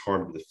who was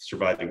harmed, the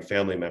surviving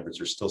family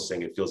members, are still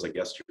saying it feels like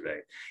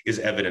yesterday, is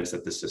evidence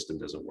that the system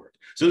doesn't work.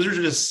 So those are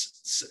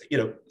just,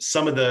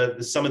 some of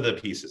the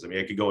pieces. I mean,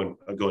 I could go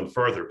in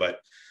further, but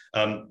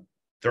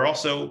they're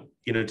also,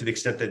 to the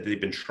extent that they've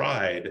been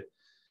tried,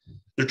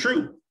 they're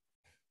true,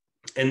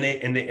 and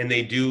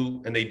they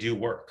do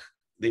work.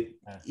 The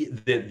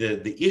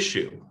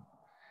issue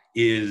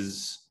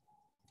is,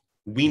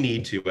 we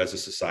need to, as a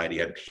society,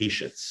 have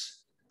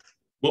patience.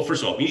 Well,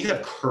 first of all, we need to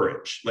have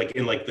courage,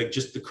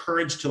 just the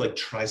courage to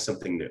try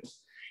something new.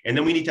 And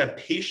then we need to have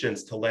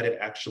patience to let it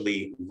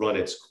actually run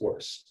its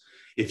course.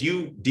 If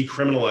you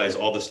decriminalize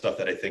all the stuff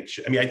that I think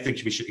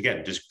we should,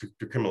 again, just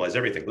decriminalize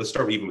everything. Let's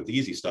start even with the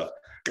easy stuff.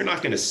 You're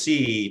not going to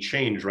see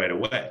change right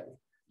away.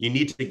 You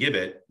need to give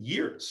it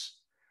years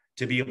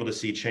to be able to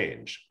see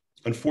change.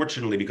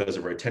 Unfortunately, because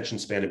of our attention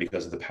span and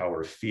because of the power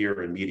of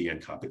fear and media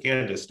and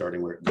propaganda,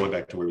 going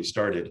back to where we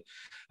started,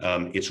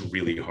 it's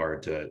really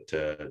hard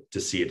to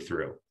see it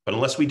through. But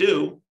unless we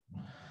do,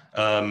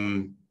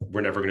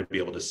 we're never going to be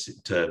able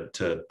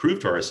to prove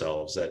to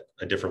ourselves that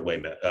a different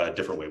way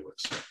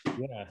works.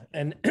 Yeah,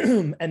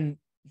 and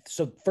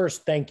so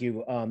first, thank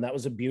you. That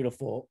was a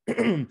beautiful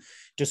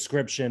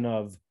description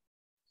of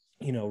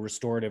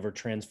restorative or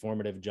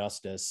transformative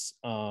justice.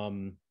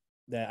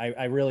 That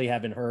I really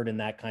haven't heard in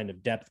that kind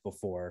of depth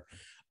before.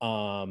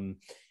 I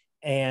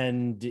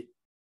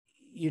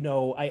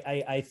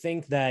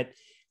think that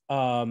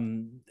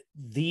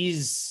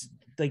these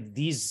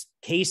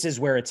cases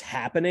where it's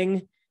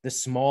happening, the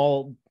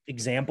small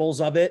examples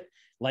of it,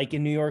 like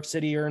in New York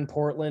City or in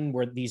Portland,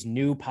 where these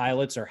new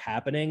pilots are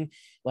happening,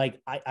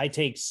 I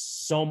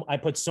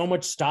put so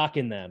much stock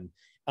in them.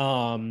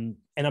 And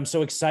I'm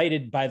so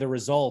excited by the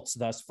results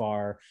thus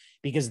far,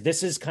 because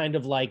this is kind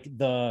of like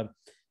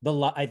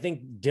I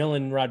think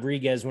Dylan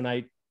Rodriguez, when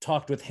I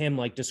talked with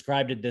him,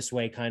 described it this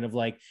way, kind of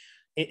like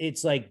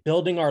it's like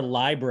building our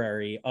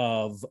library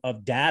of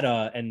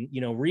data and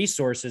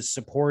resources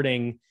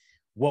supporting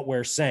what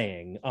we're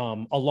saying,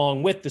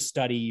 along with the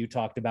study you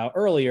talked about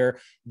earlier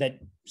that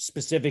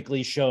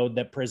specifically showed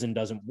that prison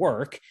doesn't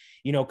work.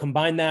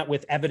 Combine that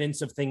with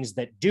evidence of things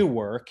that do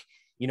work.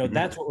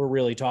 That's what we're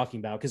really talking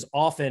about, because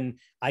often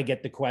I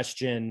get the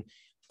question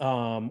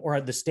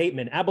or the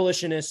statement,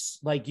 abolitionists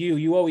like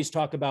you always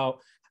talk about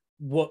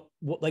what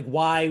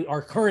why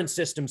our current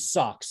system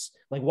sucks,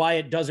 why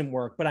it doesn't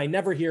work, but I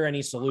never hear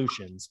any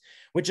solutions,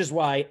 which is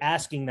why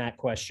asking that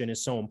question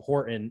is so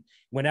important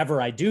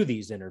whenever I do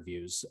these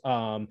interviews,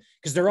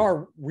 because there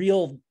are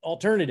real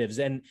alternatives.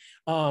 And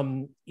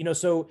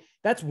so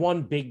that's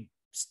one big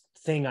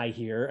thing I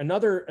hear.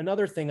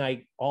 Another thing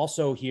I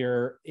also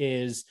hear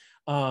is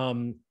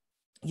I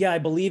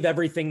believe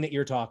everything that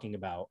you're talking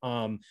about.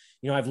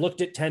 I've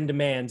looked at 10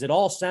 demands. It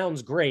all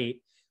sounds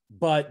great,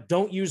 but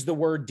don't use the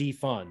word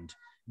defund.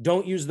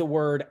 Don't use the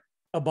word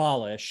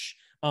abolish.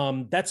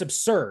 That's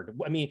absurd.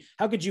 I mean,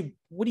 what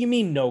do you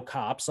mean no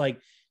cops? What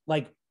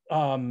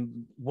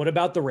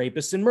about the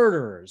rapists and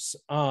murderers?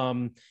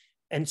 And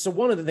so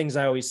one of the things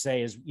I always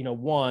say is,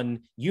 one,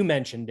 you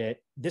mentioned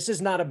it. This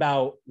is not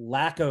about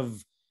lack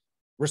of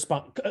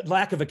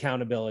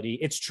accountability.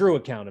 It's true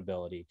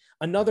accountability.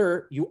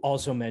 Another, you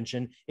also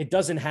mentioned, it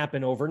doesn't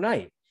happen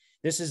overnight.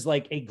 This is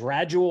like a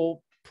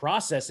gradual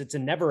process. It's a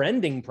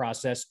never-ending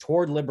process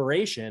toward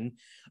liberation.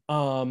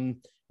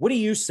 What do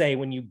you say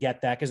when you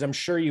get that? Because I'm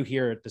sure you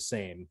hear it the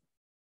same.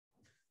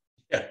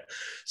 Yeah.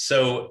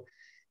 So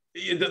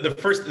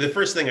the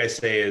first thing I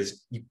say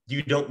is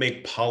you don't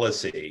make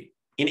policy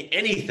in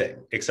anything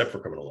except for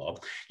criminal law.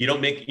 You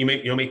don't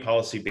make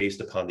policy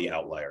based upon the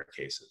outlier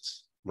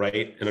cases,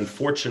 right? And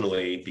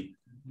unfortunately,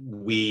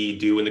 we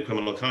do in the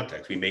criminal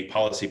context. We make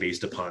policy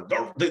based upon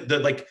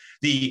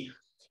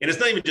and it's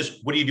not even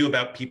just what do you do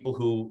about people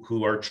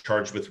who are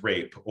charged with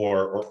rape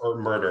or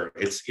murder.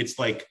 It's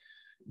like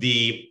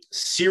the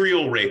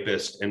serial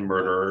rapist and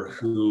murderer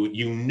who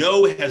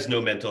has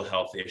no mental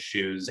health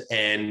issues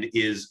and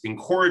is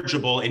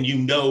incorrigible, and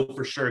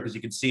for sure, because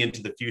you can see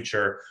into the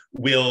future,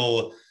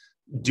 will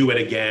do it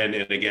again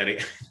and again.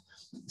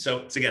 So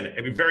it's again,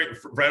 I mean,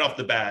 right off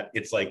the bat,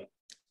 it's like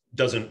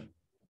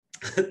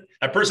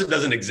a person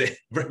doesn't exist.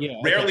 Yeah,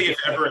 rarely, if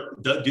ever,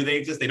 do they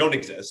exist? They don't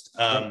exist.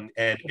 And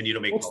you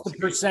don't make. What's the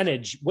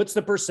percentage? What's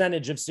the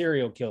percentage of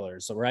serial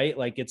killers? Right,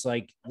 like it's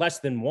like less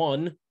than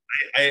one.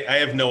 I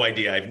have no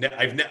idea.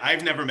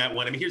 I've never met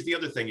one. I mean, here's the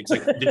other thing. It's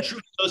like the true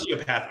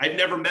sociopath. I've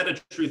never met a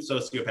true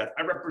sociopath.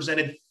 I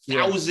represented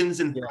thousands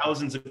and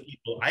thousands of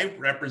people. I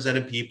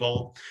represented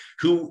people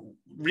who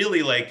really,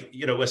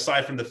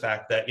 aside from the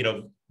fact that,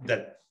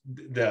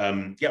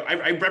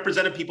 I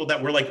represented people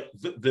that were like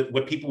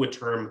what people would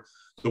term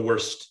the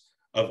worst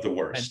of the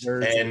worst.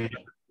 And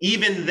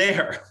even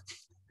there,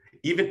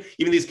 even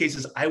these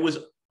cases, I was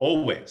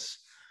always,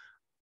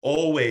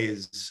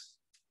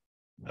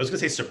 I was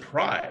going to say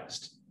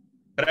surprised,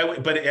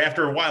 but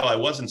after a while I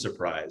wasn't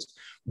surprised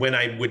when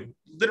I would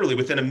literally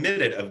within a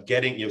minute of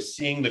getting,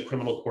 seeing the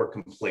criminal court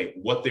complaint,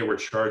 what they were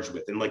charged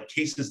with, and like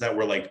cases that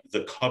were like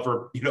the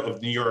cover,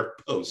 of New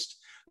York Post,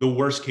 the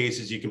worst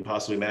cases you can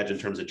possibly imagine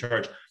in terms of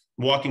charge,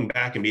 walking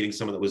back and meeting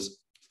someone that was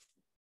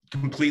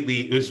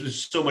it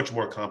was so much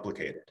more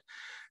complicated,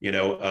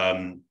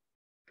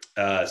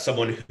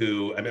 someone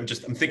who I'm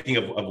thinking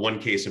of one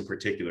case in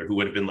particular who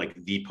would have been like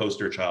the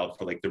poster child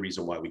for like the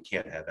reason why we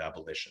can't have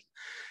abolition.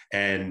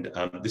 And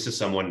this is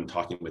someone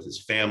talking with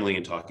his family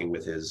and talking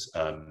with his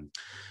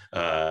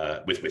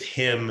with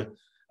him,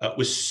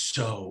 was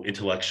so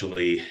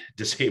intellectually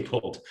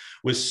disabled,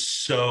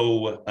 was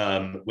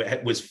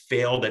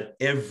failed at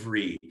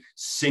every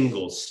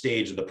single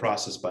stage of the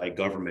process by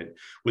government,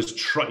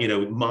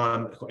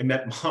 I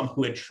met mom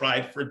who had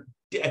tried for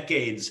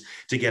decades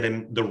to get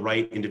him the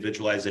right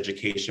individualized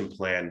education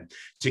plan,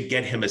 to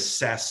get him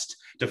assessed,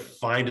 to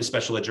find a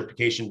special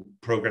education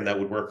program that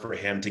would work for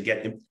him, to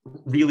get him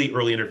really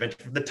early intervention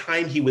from the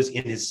time he was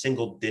in his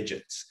single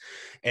digits.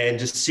 And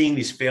just seeing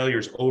these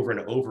failures over and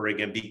over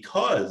again,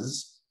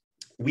 because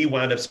we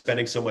wound up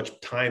spending so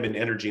much time and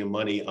energy and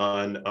money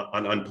on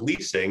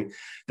policing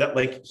that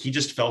he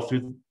just fell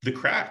through the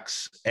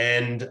cracks.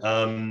 And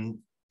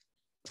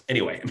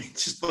anyway, I mean,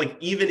 it's just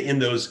even in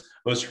those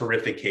most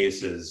horrific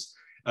cases,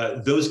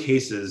 those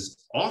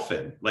cases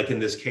often, like in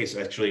this case,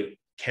 actually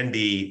can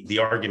be the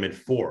argument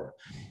for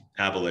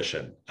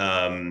abolition.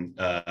 And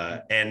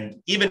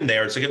even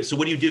there, it's like, so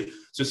what do you do?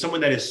 So someone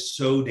that is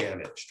so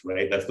damaged,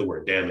 right? That's the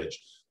word, damaged.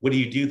 What do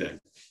you do then?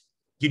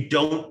 You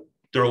don't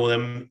throw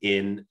them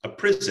in a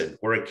prison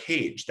or a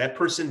cage. That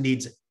person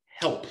needs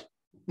help,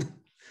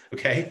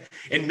 okay?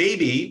 And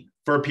maybe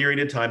for a period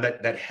of time,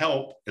 that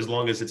help, as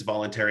long as it's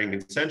voluntary and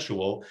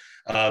consensual,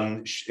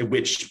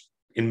 which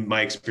in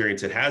my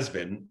experience it has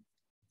been,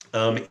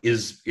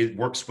 it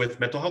works with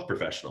mental health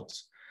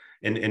professionals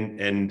and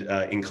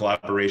in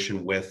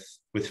collaboration with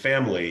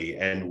family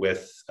and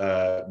with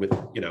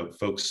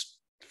folks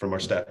from our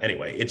staff.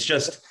 Anyway, it's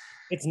just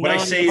what I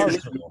say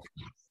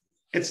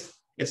is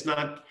it's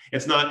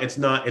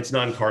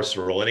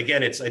non-carceral. And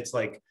again, it's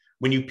like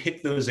when you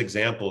pick those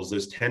examples,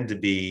 those tend to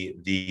be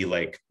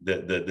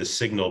the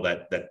signal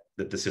that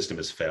the system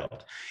has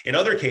failed. In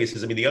other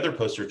cases, I mean, the other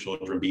poster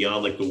children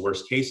beyond the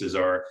worst cases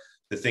are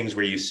the things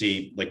where you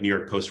see New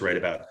York Post write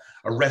about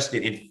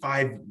arrested in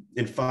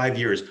 5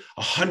 years,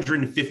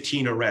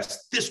 115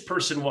 arrests. This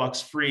person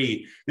walks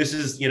free. This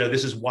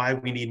is why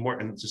we need more.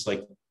 And it's just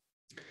like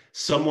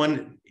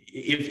someone,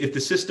 if the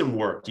system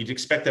worked, you'd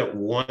expect that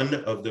one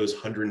of those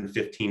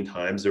 115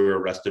 times they were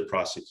arrested,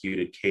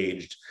 prosecuted,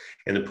 caged,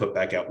 and then put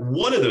back out,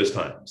 one of those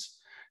times,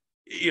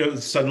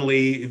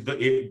 suddenly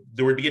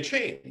there would be a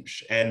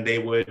change, and they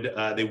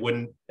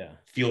wouldn't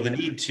feel the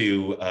need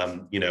to,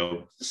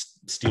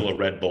 steal a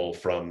Red Bull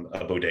from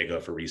a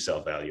bodega for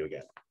resale value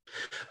again.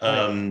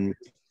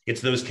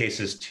 It's those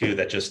cases too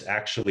that just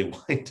actually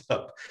wind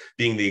up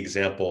being the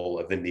example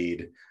of the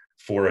need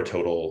for a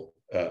total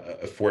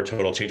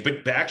change.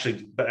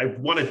 But I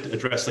want to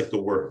address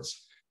the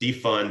words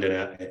defund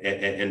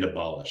and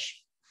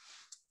abolish.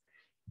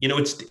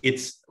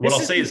 It's what I'll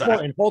say is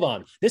hold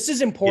on. This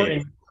is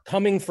important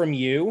coming from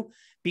you,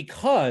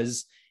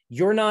 because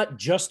you're not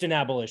just an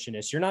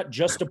abolitionist. You're not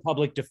just a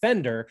public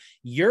defender.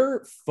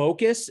 Your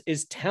focus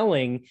is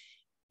telling,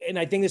 and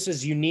I think this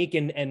is unique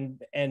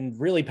and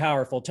really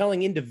powerful,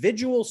 telling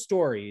individual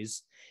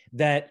stories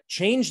that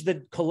change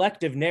the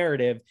collective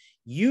narrative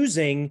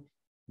using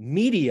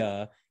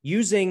media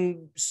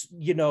using,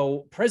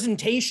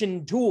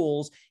 presentation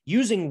tools,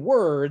 using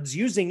words,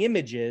 using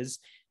images.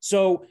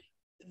 So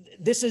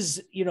this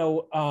is,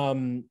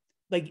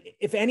 like,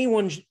 if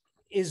anyone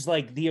is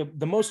like the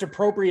most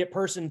appropriate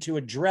person to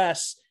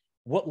address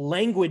what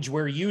language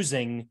we're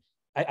using,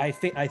 I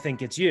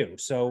think it's you.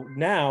 So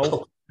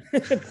now,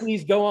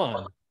 please go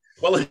on.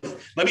 Well,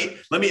 let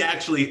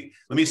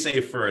me say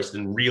first,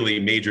 and really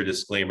major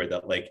disclaimer,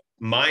 that like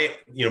my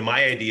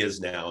ideas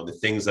now, the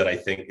things that I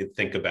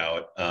think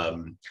about,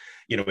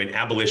 in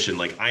abolition,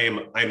 like I'm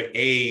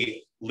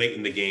A, late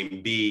in the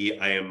game, B,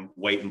 I am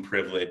white and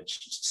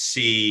privileged,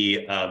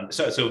 C,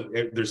 so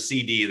there's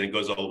CD, and it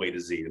goes all the way to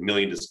Z, a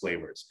million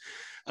disclaimers.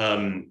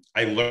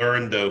 I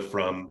learned though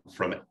from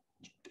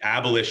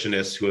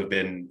abolitionists who have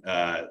been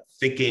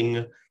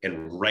thinking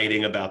and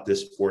writing about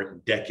this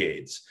for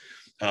decades,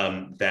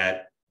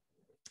 that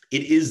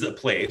it is the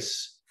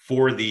place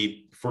for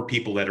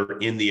people that are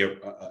in the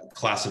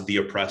class of the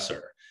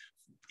oppressor,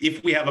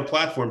 if we have a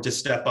platform, to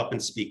step up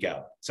and speak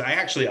out. So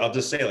I'll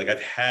just say, like,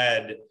 I've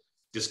had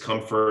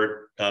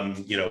discomfort.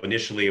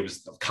 Initially it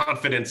was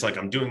confidence, like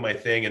I'm doing my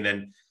thing, and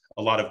then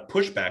a lot of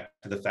pushback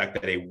to the fact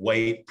that a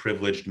white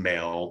privileged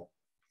male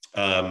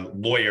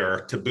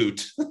lawyer to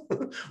boot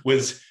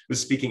was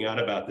speaking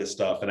out about this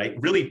stuff, and I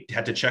really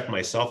had to check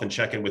myself and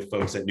check in with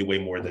folks that knew way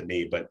more than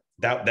me. But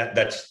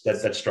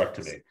that struck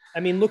to me. I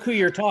mean, look who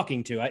you're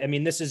talking to. I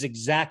mean, this is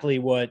exactly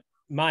what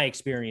my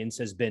experience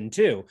has been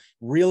too.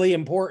 Really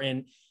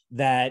important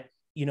that,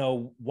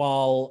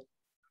 while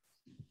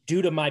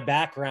due to my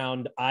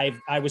background,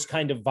 I was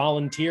kind of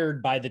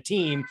volunteered by the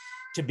team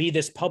to be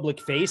this public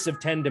face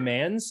of 10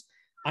 demands.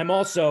 I'm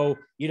also,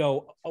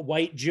 a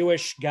white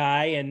Jewish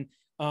guy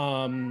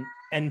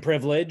and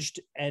privileged,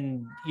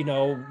 and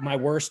my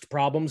worst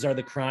problems are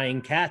the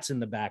crying cats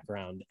in the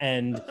background,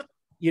 and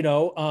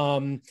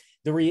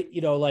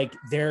like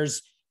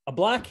there's a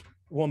Black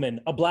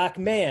woman, a Black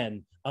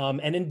man,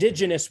 an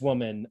Indigenous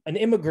woman, an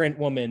immigrant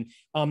woman.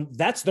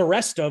 That's the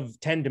rest of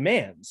 10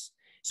 demands.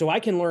 So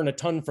I can learn a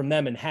ton from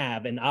them,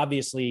 and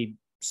obviously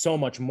so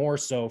much more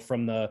so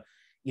from the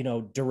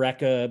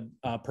Dereka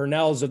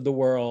Purnells of the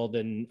world,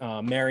 and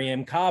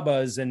Mariam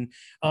Kabas, and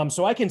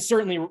so I can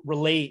certainly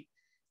relate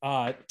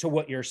to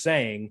what you're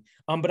saying.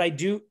 But I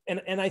do,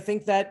 and I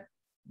think that,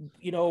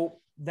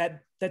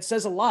 that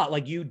says a lot.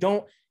 Like, you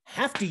don't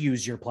have to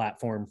use your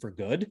platform for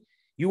good.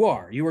 You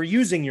are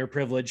using your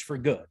privilege for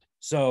good.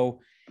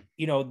 So,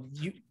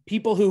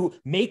 people who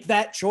make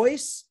that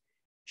choice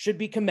should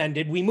be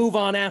commended. We move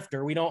on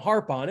after, we don't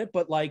harp on it,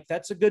 but like,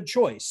 that's a good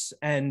choice.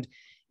 And,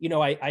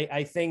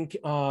 I think,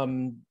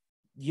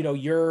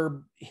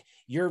 your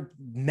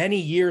many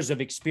years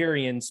of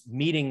experience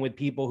meeting with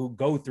people who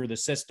go through the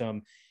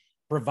system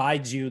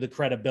provides you the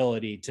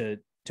credibility to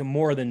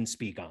more than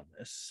speak on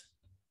this.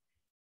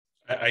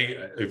 I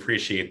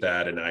appreciate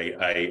that. And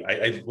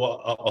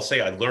I'll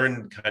say I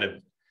learned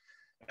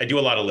I do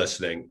a lot of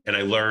listening, and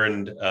I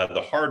learned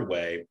the hard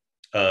way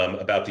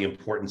about the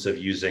importance of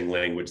using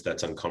language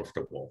that's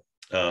uncomfortable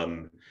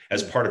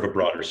as part of a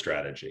broader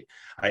strategy.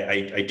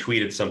 I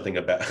tweeted something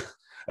about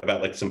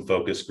like some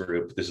focus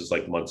group. This is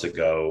like months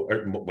ago,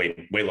 or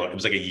way long. It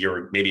was like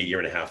maybe a year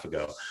and a half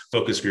ago.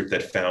 Focus group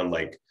that found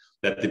like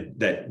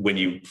that when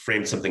you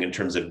frame something in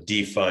terms of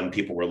defund,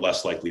 people were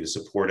less likely to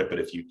support it. But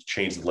if you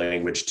change the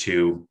language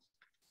to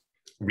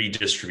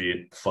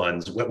redistribute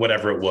funds,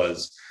 whatever it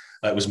was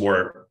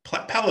more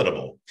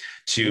palatable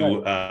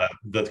to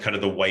the kind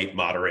of the white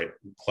moderate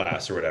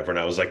class or whatever. And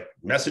I was like,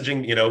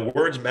 messaging,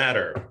 words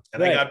matter.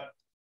 And I got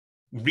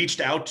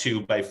reached out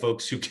to by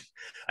folks who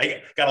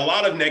I got a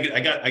lot of negative.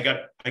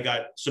 I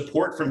got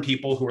support from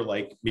people who were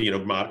like,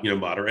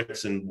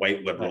 moderates and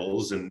white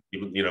liberals and,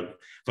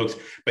 folks,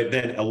 but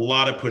then a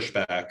lot of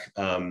pushback,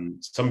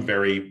 some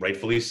very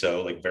rightfully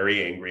so, like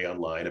very angry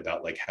online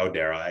about like, how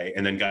dare I,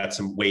 and then got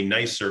some way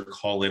nicer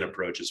call-in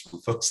approaches from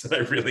folks that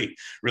I really,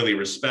 really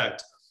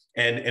respect,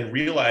 and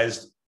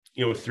realized,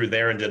 through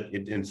there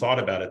and thought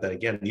about it, that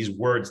again, these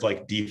words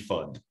like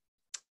defund,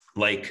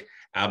 like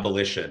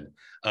abolition,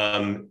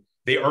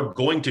 they are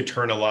going to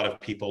turn a lot of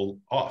people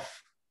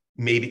off,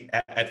 maybe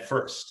at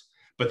first,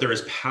 but there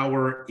is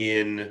power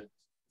in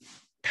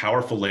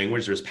powerful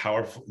language. There's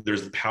power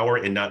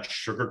in not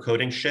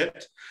sugarcoating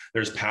shit.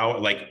 There's power,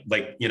 like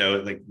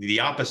the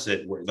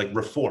opposite word, like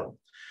reform.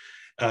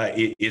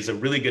 It is a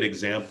really good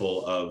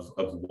example of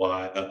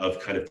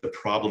kind of the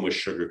problem with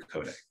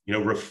sugarcoating.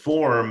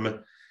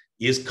 Reform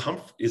is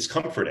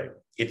comforting.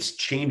 It's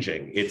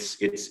changing. It's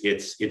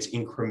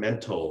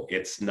incremental.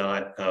 It's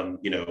not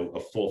a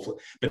full.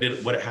 But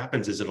what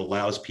happens is it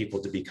allows people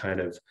to be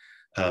kind of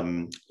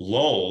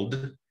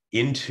lulled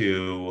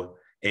into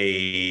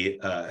a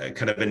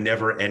kind of a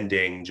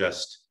never-ending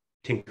just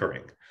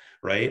tinkering,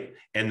 right?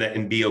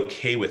 And be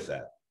okay with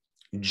that.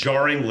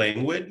 Jarring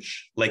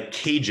language, like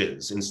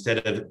cages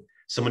instead of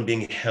someone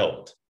being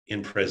held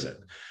in prison.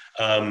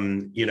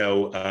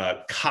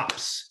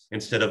 Cops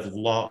instead of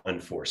law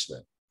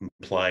enforcement,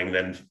 implying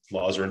then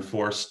laws are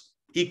enforced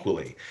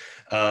equally.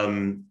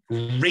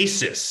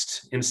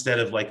 Racist instead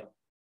of like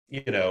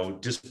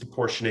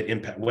disproportionate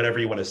impact, whatever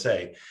you want to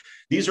say.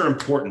 These are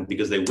important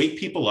because they wake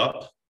people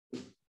up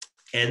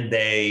and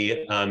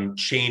they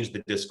change the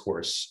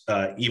discourse,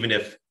 even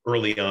if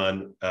early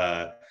on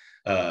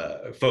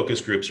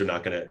focus groups are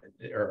not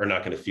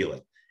going to feel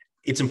it.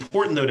 It's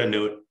important, though, to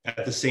note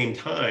at the same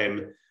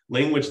time,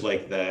 language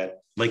like that,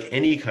 like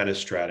any kind of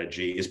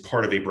strategy, is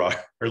part of a broader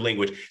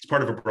language. It's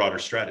part of a broader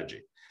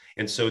strategy.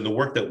 And so the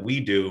work that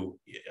we do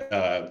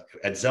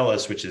at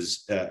Zealous, which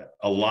is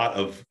a lot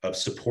of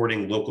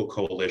supporting local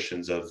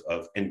coalitions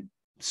and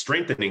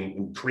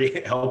strengthening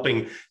and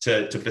helping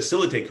to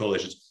facilitate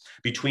coalitions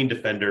between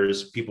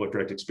defenders, people with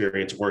direct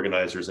experience,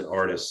 organizers, and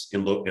artists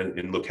in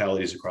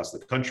localities across the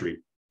country.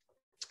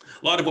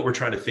 A lot of what we're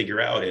trying to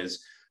figure out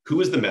is who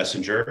is the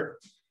messenger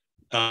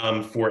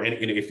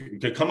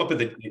to come up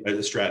with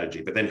a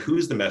strategy, but then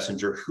who's the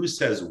messenger, who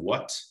says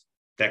what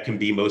that can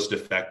be most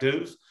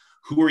effective,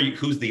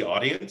 who's the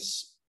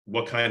audience,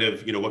 what kind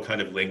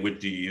of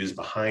language do you use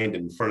behind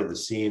and in front of the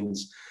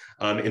scenes,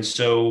 and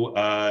so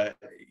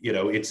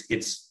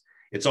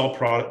it's all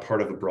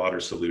part of a broader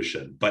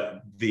solution.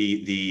 But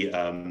the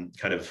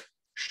kind of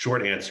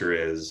short answer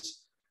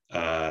is,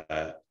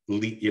 I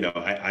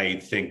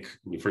think,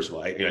 first of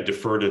all, I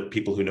defer to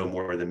people who know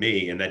more than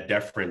me, and that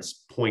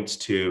deference points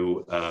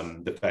to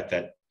the fact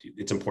that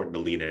it's important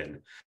to lean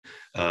in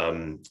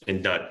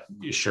and not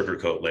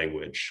sugarcoat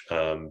language,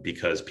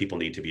 because people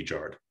need to be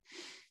jarred.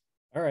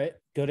 All right,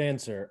 good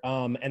answer.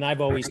 And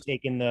I've always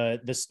taken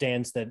the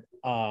stance that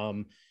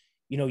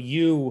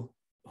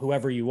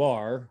whoever you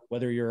are,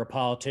 whether you're a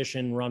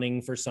politician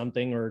running for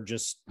something or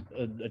just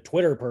a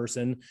Twitter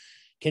person,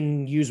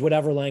 can use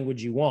whatever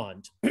language you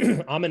want.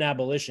 I'm an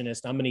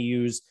abolitionist. I'm going to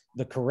use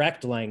the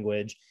correct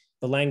language,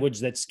 the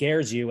language that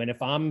scares you. And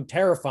if I'm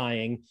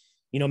terrifying,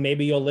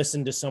 maybe you'll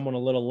listen to someone a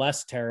little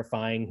less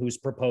terrifying who's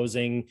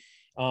proposing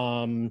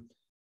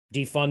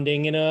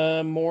defunding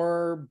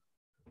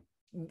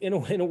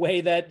in a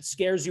way that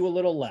scares you a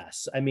little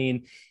less. I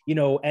mean,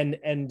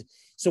 and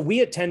so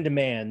we at 10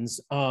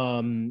 Demands,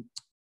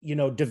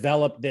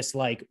 develop this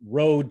like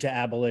road to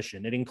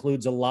abolition. It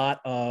includes a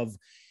lot of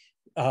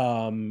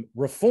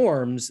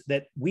reforms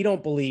that we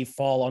don't believe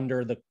fall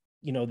under the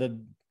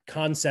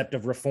concept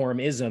of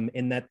reformism,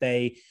 in that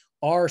they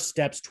are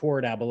steps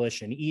toward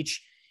abolition.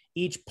 Each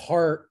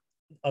part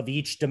of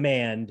each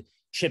demand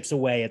chips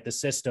away at the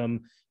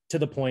system to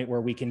the point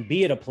where we can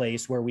be at a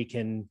place where we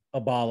can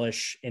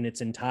abolish in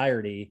its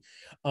entirety.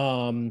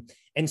 And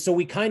so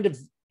we kind of,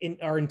 in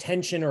our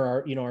intention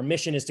or our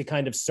mission is to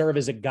kind of serve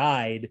as a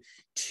guide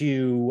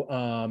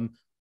to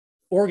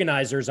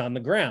organizers on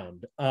the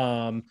ground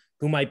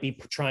who might be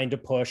trying to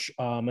push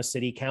a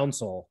city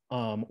council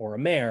or a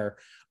mayor,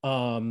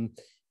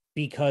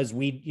 because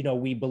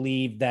we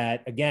believe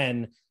that,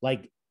 again,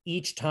 like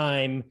each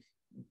time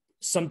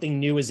something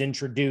new is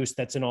introduced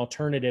that's an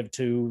alternative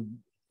to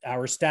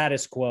our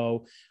status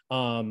quo,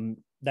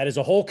 that is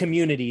a whole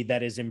community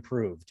that is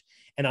improved.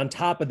 And on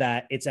top of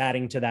that, it's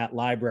adding to that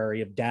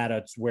library of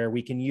data where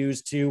we can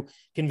use to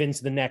convince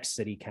the next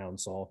city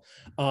council.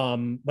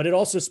 But it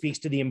also speaks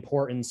to the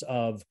importance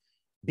of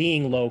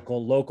being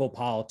local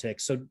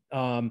politics. So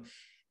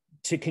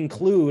to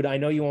conclude, I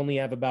know you only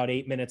have about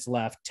 8 minutes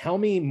left. Tell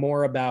me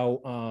more about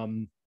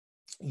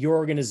your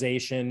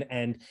organization,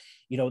 and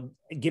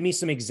give me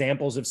some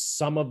examples of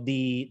some of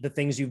the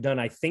things you've done.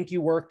 I think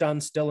you worked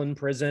on Still in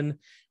Prison,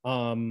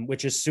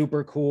 which is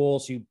super cool.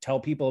 So you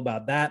tell people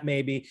about that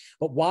maybe,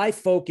 but why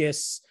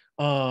focus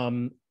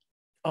on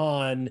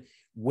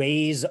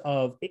ways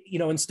of,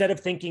 instead of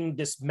thinking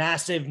this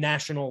massive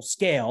national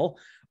scale,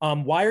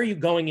 why are you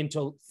going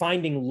into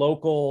finding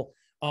local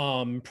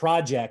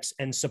projects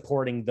and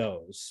supporting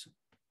those?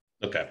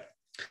 Okay.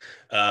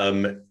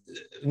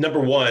 Number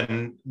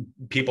one,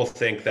 people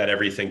think that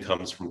everything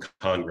comes from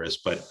Congress,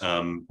 but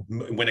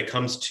when it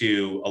comes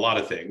to a lot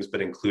of things,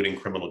 but including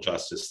criminal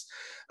justice,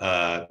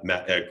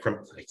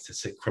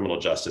 criminal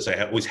justice,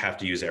 I always have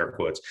to use air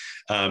quotes.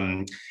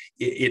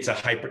 It's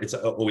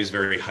always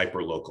very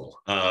hyper local,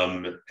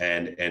 and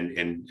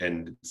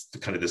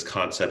kind of this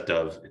concept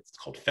of, it's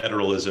called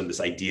federalism, this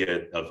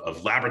idea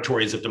of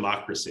laboratories of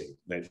democracy.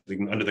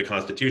 Under the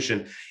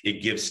Constitution,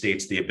 it gives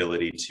states the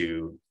ability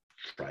to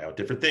try out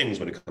different things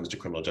when it comes to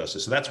criminal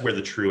justice. So that's where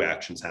the true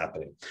action's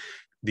happening.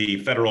 The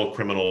federal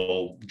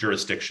criminal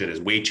jurisdiction is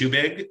way too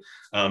big,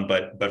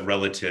 but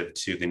relative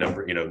to the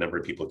number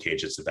of people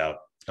caged, it's about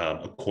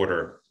a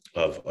quarter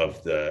of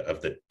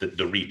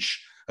the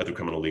reach of the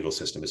criminal legal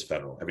system is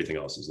federal. Everything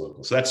else is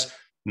local. So that's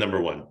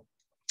number one,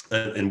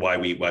 and why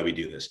we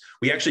do this.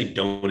 We actually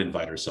don't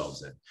invite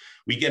ourselves in.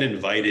 We get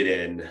invited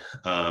in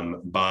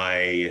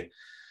by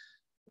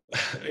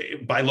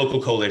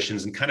local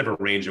coalitions in kind of a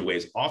range of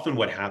ways. Often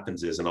what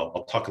happens is, and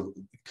I'll talk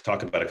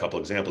about a couple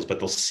examples, but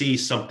they'll see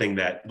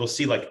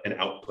like an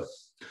output.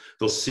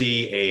 They'll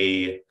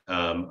see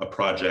a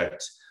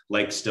project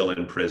like Still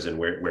in Prison,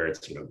 where it's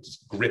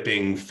just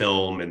gripping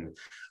film and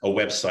a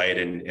website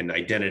and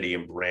identity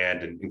and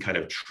brand and kind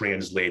of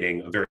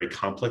translating a very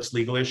complex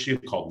legal issue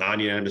called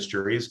non-unanimous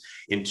juries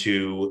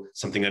into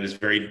something that is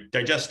very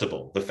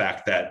digestible. The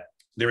fact that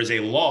there is a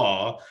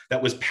law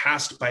that was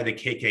passed by the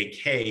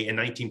KKK in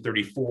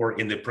 1934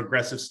 in the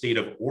progressive state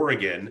of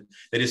Oregon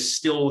that is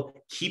still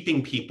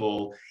keeping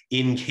people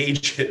in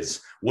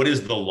cages. What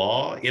is the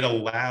law? It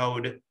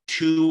allowed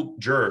two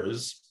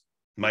jurors,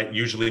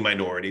 usually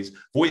minorities,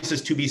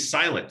 voices to be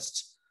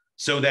silenced,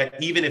 so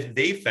that even if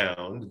they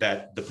found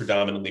that the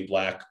predominantly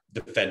Black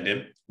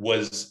defendant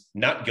was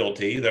not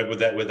guilty,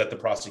 that the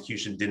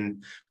prosecution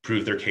didn't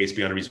prove their case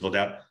beyond a reasonable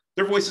doubt,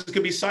 their voices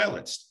could be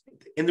silenced.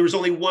 And there was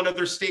only one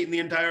other state in the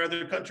entire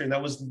other country, and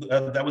that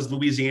was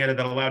Louisiana,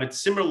 that allowed it,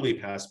 similarly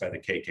passed by the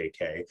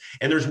KKK.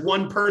 And there's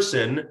one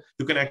person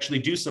who can actually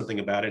do something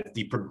about it,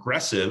 the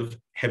progressive,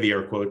 heavy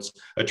air quotes,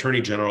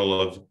 Attorney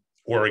General of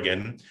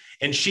Oregon.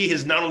 And she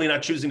is not only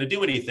not choosing to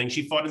do anything,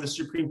 she fought in the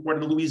Supreme Court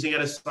on the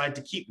Louisiana side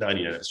to keep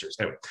non-United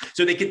Anyway,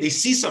 so they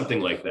see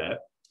something like that,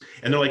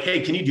 and they're like,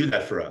 hey, can you do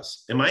that for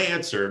us? And my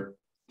answer,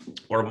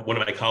 or one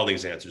of my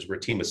colleagues' answers, we're a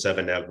team of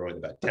 7 now, growing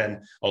about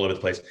 10 all over the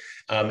place.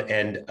 What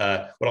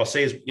I'll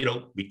say is,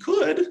 we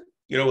could,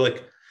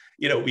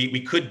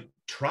 we could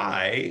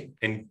try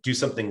and do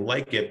something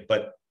like it,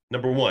 but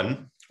number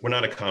one, we're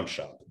not a comm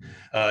shop.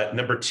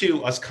 Number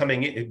two, us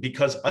coming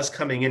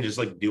in, just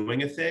like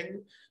doing a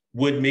thing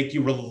would make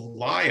you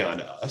rely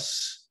on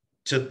us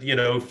to,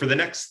 for the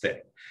next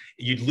thing.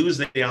 You'd lose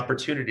the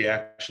opportunity,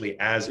 actually,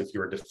 as if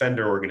you're a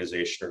defender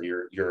organization, or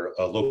you're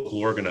a local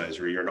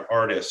organizer, or you're an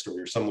artist, or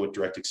you're someone with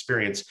direct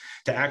experience,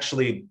 to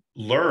actually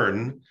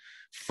learn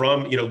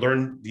from,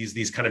 learn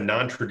these kind of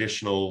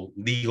non-traditional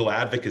legal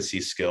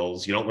advocacy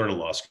skills. You don't learn in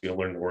law school, you don't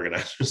learn in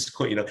organizer's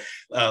school, and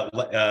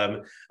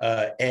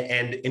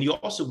you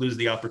also lose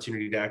the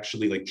opportunity to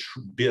actually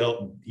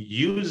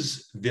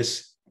use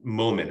this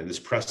moment and this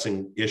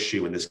pressing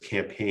issue in this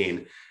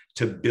campaign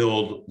to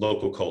build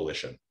local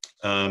coalition.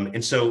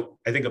 And so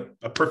I think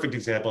a perfect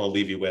example I'll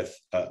leave you with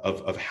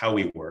of how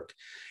we work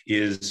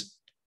is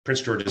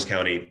Prince George's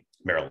County,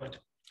 Maryland.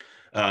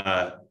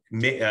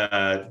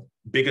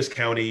 Biggest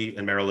county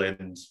in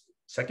Maryland,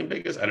 second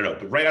biggest, I don't know,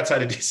 but right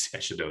outside of DC, I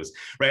should know, is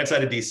right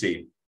outside of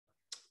DC.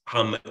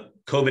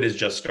 COVID has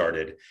just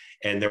started,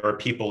 and there are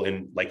people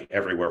in, like,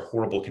 everywhere,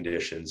 horrible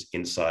conditions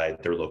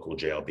inside their local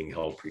jail being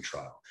held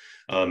pre-trial.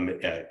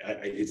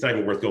 It's not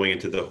even worth going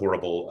into the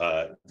horrible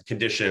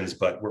conditions,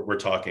 but we're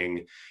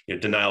talking,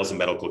 denials of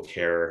medical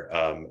care,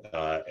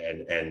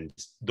 and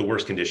the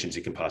worst conditions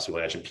you can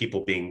possibly imagine.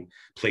 People being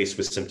placed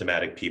with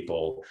symptomatic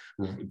people,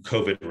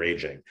 COVID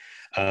raging.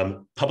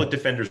 Public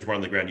defenders were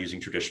on the ground using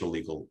traditional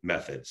legal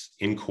methods,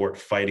 in court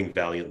fighting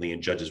valiantly,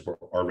 and judges were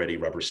already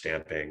rubber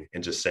stamping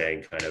and just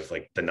saying, kind of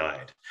like,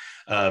 denied.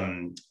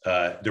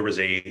 There was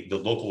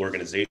the local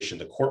organization,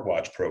 the Court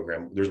Watch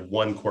program. There's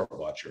one court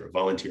watcher, a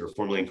volunteer, a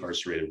formerly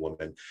incarcerated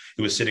woman,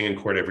 who was sitting in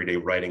court every day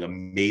writing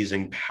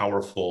amazing,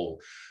 powerful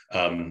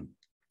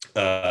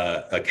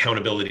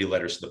accountability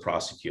letters to the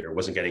prosecutor,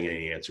 wasn't getting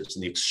any answers.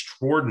 And the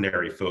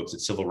extraordinary folks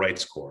at Civil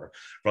Rights Corps,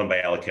 run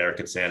by Alec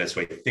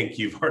who I think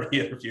you've already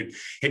interviewed,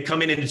 had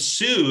come in and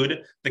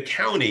sued the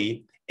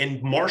county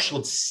and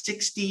marshaled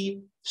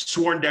 60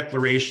 sworn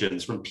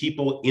declarations from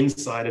people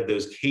inside of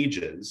those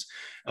cages,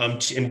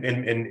 and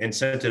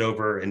sent it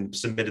over and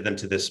submitted them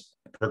to this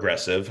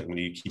progressive, I'm going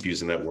to keep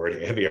using that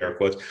word, heavy air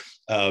quotes,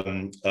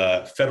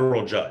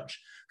 federal judge,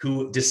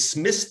 who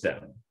dismissed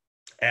them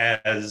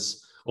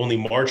as only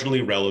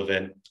marginally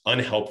relevant,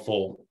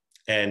 unhelpful,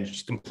 and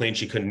she complained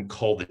she couldn't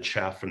cull the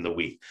chaff from the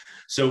wheat.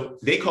 So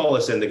they call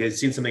us in, they've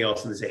seen something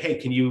else, and they say, hey,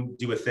 can you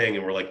do a thing?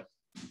 And we're like,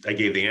 I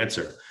gave the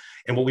answer.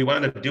 And what we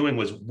wound up doing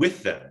was,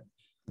 with them,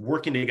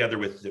 working together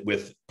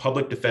with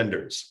public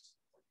defenders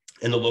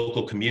in the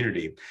local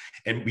community.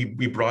 And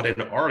we brought in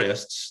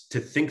artists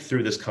to think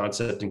through this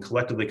concept and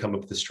collectively come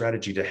up with a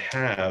strategy to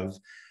have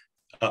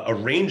a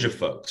range of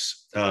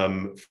folks,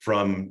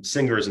 from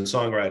singers and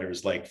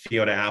songwriters like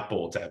Fiona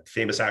Apple to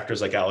famous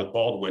actors like Alec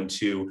Baldwin,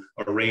 to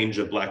a range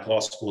of Black law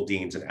school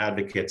deans and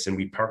advocates. And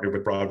we partnered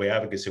with Broadway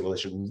Advocacy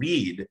Coalition,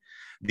 read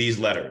these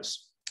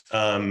letters.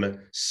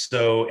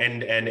 So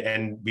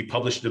we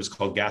published, it was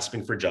called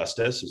Gasping for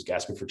Justice. It was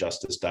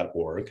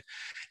gaspingforjustice.org.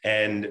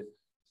 And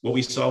what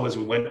we saw was,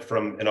 we went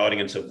from an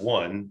audience of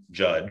one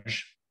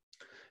judge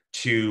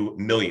to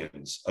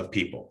millions of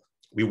people.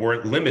 We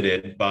weren't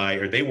limited by,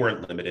 or they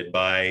weren't limited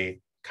by,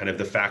 kind of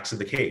the facts of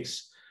the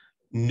case.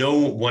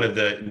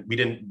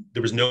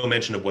 There was no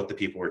mention of what the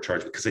people were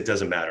charged with, because it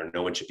doesn't matter.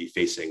 No one should be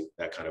facing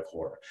that kind of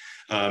horror.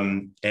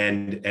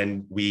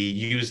 And we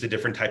used a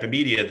different type of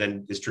media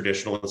than is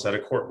traditional inside a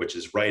court, which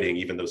is writing,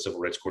 even though Civil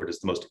Rights Court is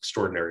the most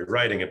extraordinary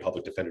writing, and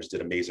public defenders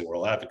did amazing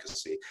oral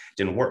advocacy,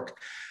 didn't work.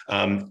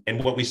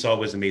 And what we saw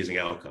was amazing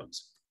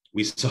outcomes.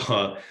 We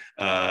saw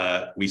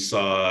that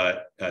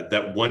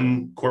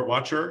one court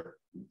watcher,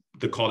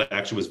 the call to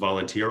action was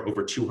volunteer,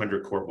 over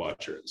 200 court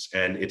watchers.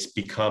 And it's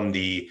become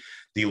the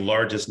the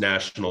largest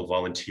national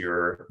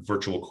volunteer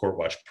virtual court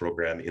watch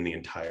program in the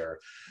entire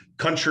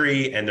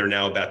country. And they're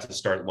now about to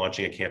start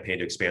launching a campaign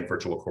to expand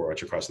virtual court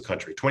watch across the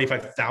country.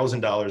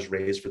 $25,000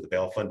 raised for the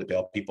bail fund to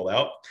bail people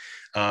out.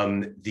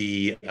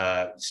 The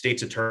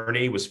state's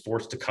attorney was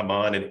forced to come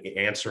on and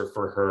answer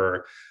for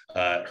her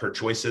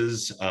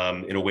choices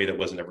in a way that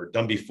wasn't ever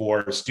done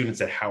before.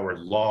 Students at Howard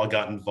Law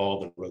got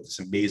involved and wrote this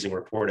amazing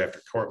report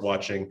after court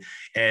watching.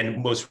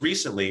 And most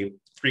recently,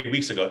 3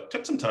 weeks ago, it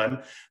took some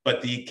time, but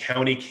the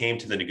county came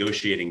to the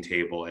negotiating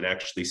table and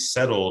actually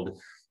settled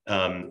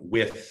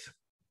with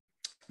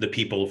the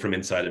people from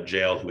inside of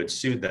jail who had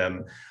sued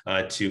them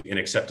and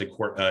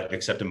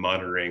accepted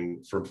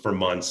monitoring for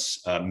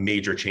months,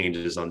 major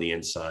changes on the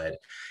inside.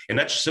 And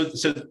that's but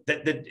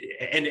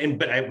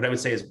what I would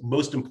say is,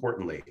 most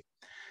importantly,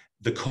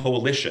 the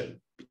coalition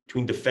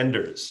between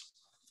defenders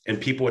and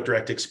people with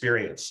direct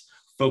experience,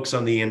 folks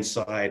on the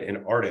inside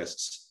and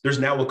artists, there's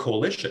now a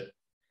coalition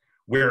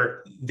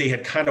where they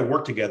had kind of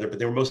worked together, but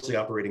they were mostly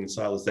operating in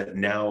silos, that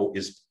now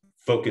is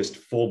focused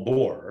full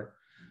bore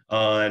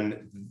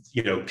on,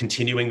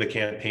 continuing the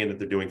campaign that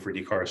they're doing for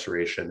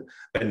decarceration,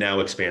 but now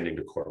expanding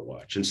to court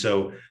watch. And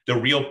so the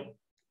real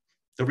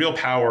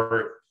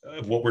power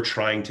of what we're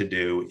trying to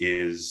do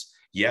is,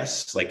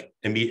 yes, like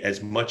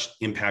as much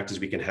impact as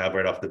we can have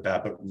right off the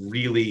bat, but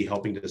really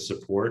helping to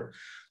support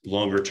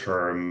longer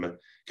term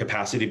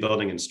capacity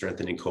building and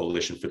strengthening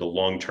coalition for the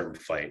long-term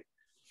fight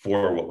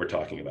for what we're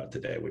talking about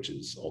today, which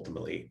is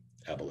ultimately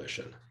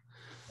abolition.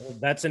 Well,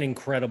 that's an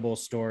incredible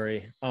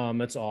story.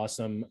 That's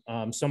awesome.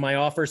 So my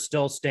offer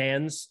still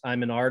stands.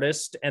 I'm an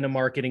artist and a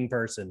marketing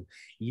person.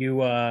 You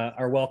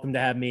are welcome to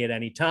have me at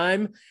any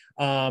time.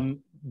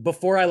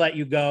 Before I let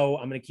you go,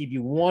 I'm going to keep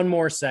you one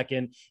more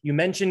second. You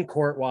mentioned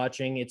court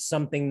watching. It's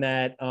something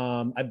that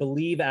I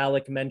believe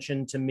Alec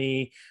mentioned to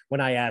me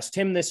when I asked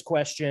him this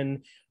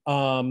question.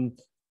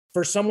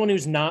 For someone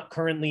who's not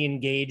currently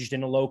engaged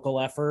in a local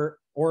effort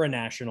or a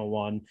national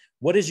one,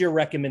 what is your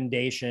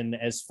recommendation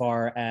as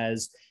far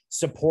as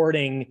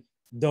supporting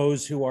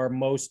those who are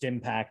most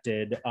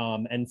impacted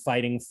and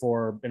fighting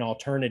for an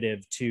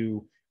alternative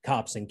to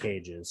cops in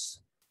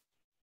cages?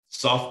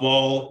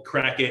 Softball,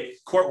 crack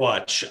it, court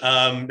watch.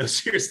 No,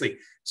 seriously.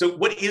 So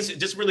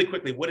just really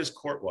quickly, what is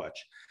court watch?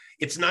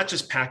 It's not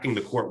just packing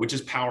the court, which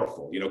is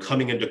powerful,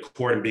 coming into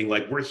court and being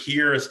like, we're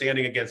here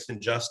standing against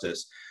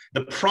injustice.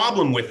 The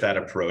problem with that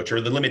approach,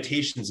 or the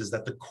limitations, is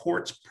that the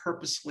courts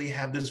purposely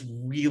have this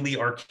really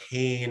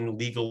arcane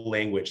legal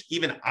language.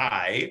 Even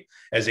I,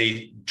 as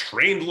a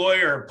trained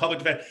lawyer, public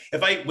defense,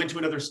 if I went to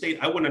another state,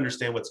 I wouldn't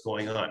understand what's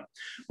going on.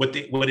 What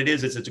it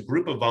is it's a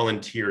group of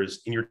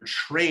volunteers, and you're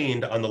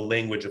trained on the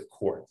language of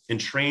court and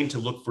trained to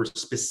look for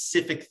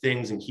specific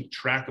things and keep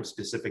track of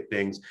specific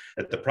things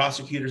that the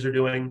prosecutors are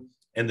doing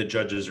and the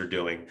judges are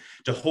doing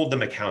to hold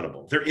them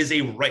accountable. There is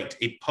a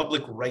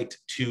public right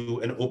to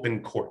an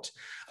open court.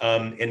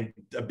 And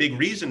a big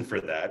reason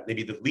for that,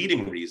 maybe the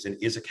leading reason,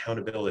 is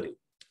accountability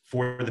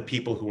for the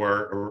people who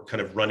are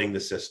kind of running the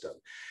system.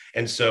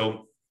 And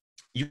so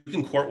you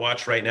can court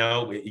watch right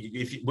now.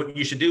 What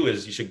you should do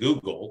is you should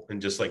Google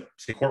and just like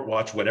say court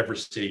watch, whatever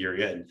city you're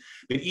in.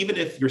 But even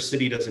if your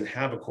city doesn't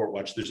have a court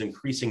watch, there's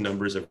increasing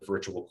numbers of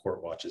virtual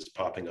court watches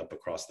popping up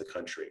across the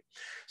country.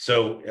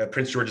 So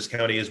Prince George's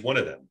County is one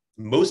of them.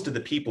 Most of the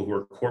people who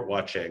are court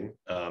watching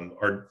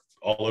are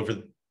all over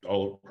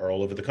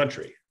the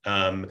country.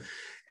 And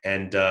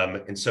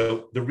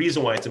so the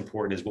reason why it's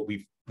important is what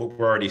we're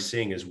already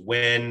seeing is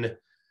when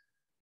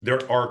there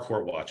are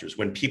court watchers,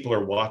 when people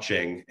are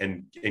watching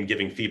and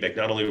giving feedback,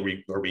 not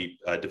only are we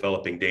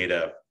developing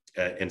data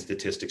and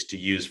statistics to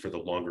use for the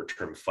longer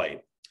term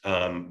fight,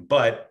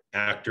 but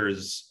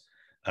actors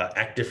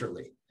act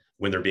differently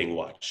when they're being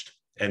watched,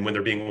 and when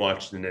they're being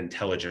watched in an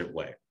intelligent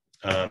way.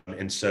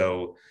 And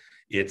so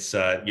it's,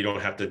 you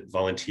don't have to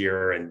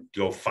volunteer and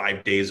go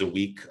 5 days a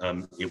week.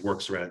 It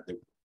works around,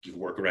 you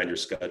work around your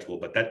schedule,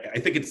 but I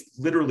think it's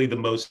literally the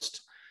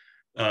most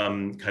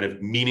kind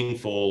of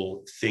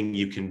meaningful thing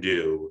you can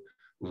do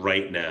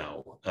right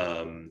now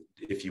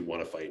if you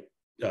want to fight.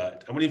 I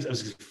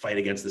was going to fight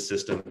against the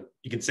system.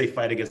 You can say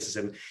fight against the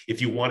system. If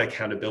you want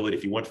accountability,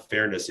 if you want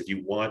fairness, if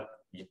you want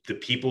the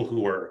people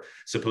who are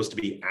supposed to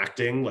be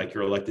acting like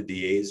your elected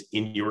DAs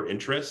in your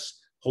interests,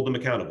 hold them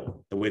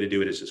accountable. The way to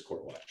do it is just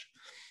court watch.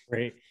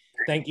 Great.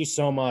 Thank you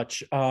so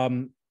much.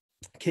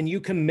 Can you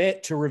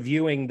commit to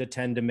reviewing the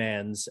 10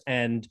 demands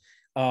and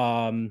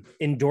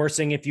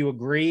endorsing if you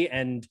agree,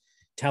 and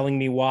telling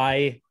me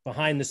why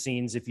behind the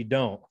scenes if you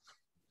don't?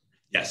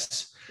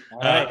 Yes.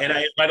 Right.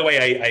 And by the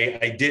way,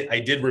 I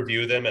did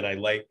review them, and I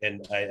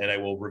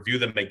will review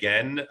them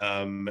again.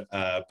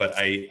 But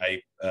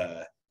I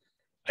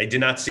did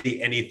not see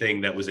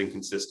anything that was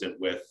inconsistent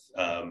with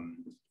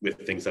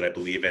things that I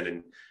believe in.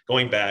 And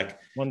going back,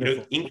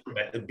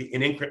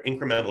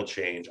 incremental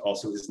change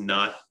also is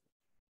not,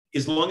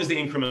 as long as the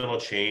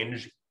incremental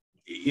change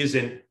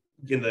isn't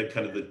in the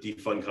kind of the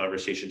defund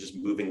conversation, just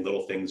moving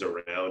little things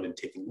around and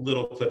taking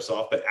little clips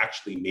off, but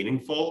actually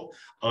meaningful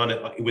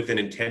with an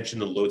intention,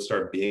 the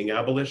lodestar being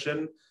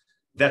abolition,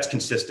 that's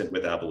consistent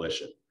with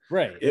abolition.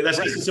 Right. That's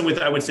consistent with,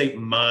 I would say,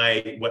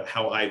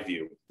 how I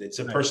view. It's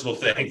a personal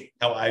thing,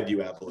 how I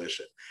view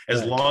abolition.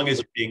 As long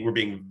as we're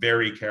being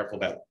very careful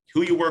about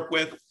who you work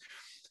with,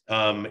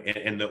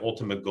 and the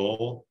ultimate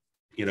goal,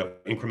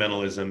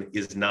 incrementalism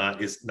is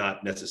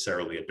not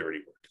necessarily a dirty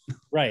word.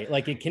 Right.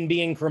 Like it can be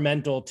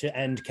incremental to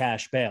end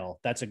cash bail.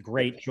 That's a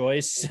great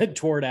choice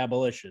toward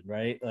abolition,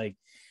 right? Like,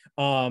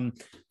 all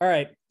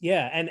right.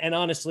 Yeah. And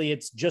honestly,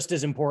 it's just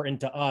as important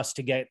to us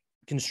to get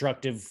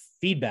constructive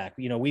feedback.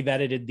 We've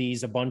edited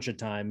these a bunch of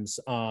times.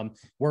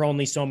 We're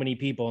only so many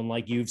people. And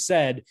like you've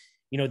said,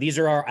 these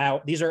are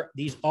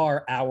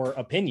our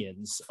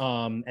opinions.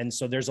 And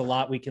so there's a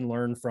lot we can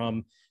learn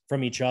from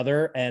each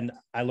other. And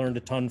I learned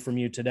a ton from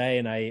you today.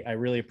 And I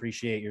really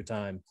appreciate your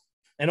time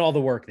and all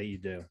the work that you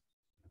do.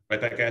 Right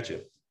back at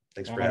you.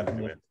 Thanks for having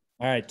me, man.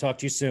 All right. Talk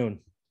to you soon.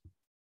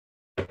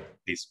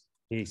 Peace.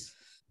 Peace.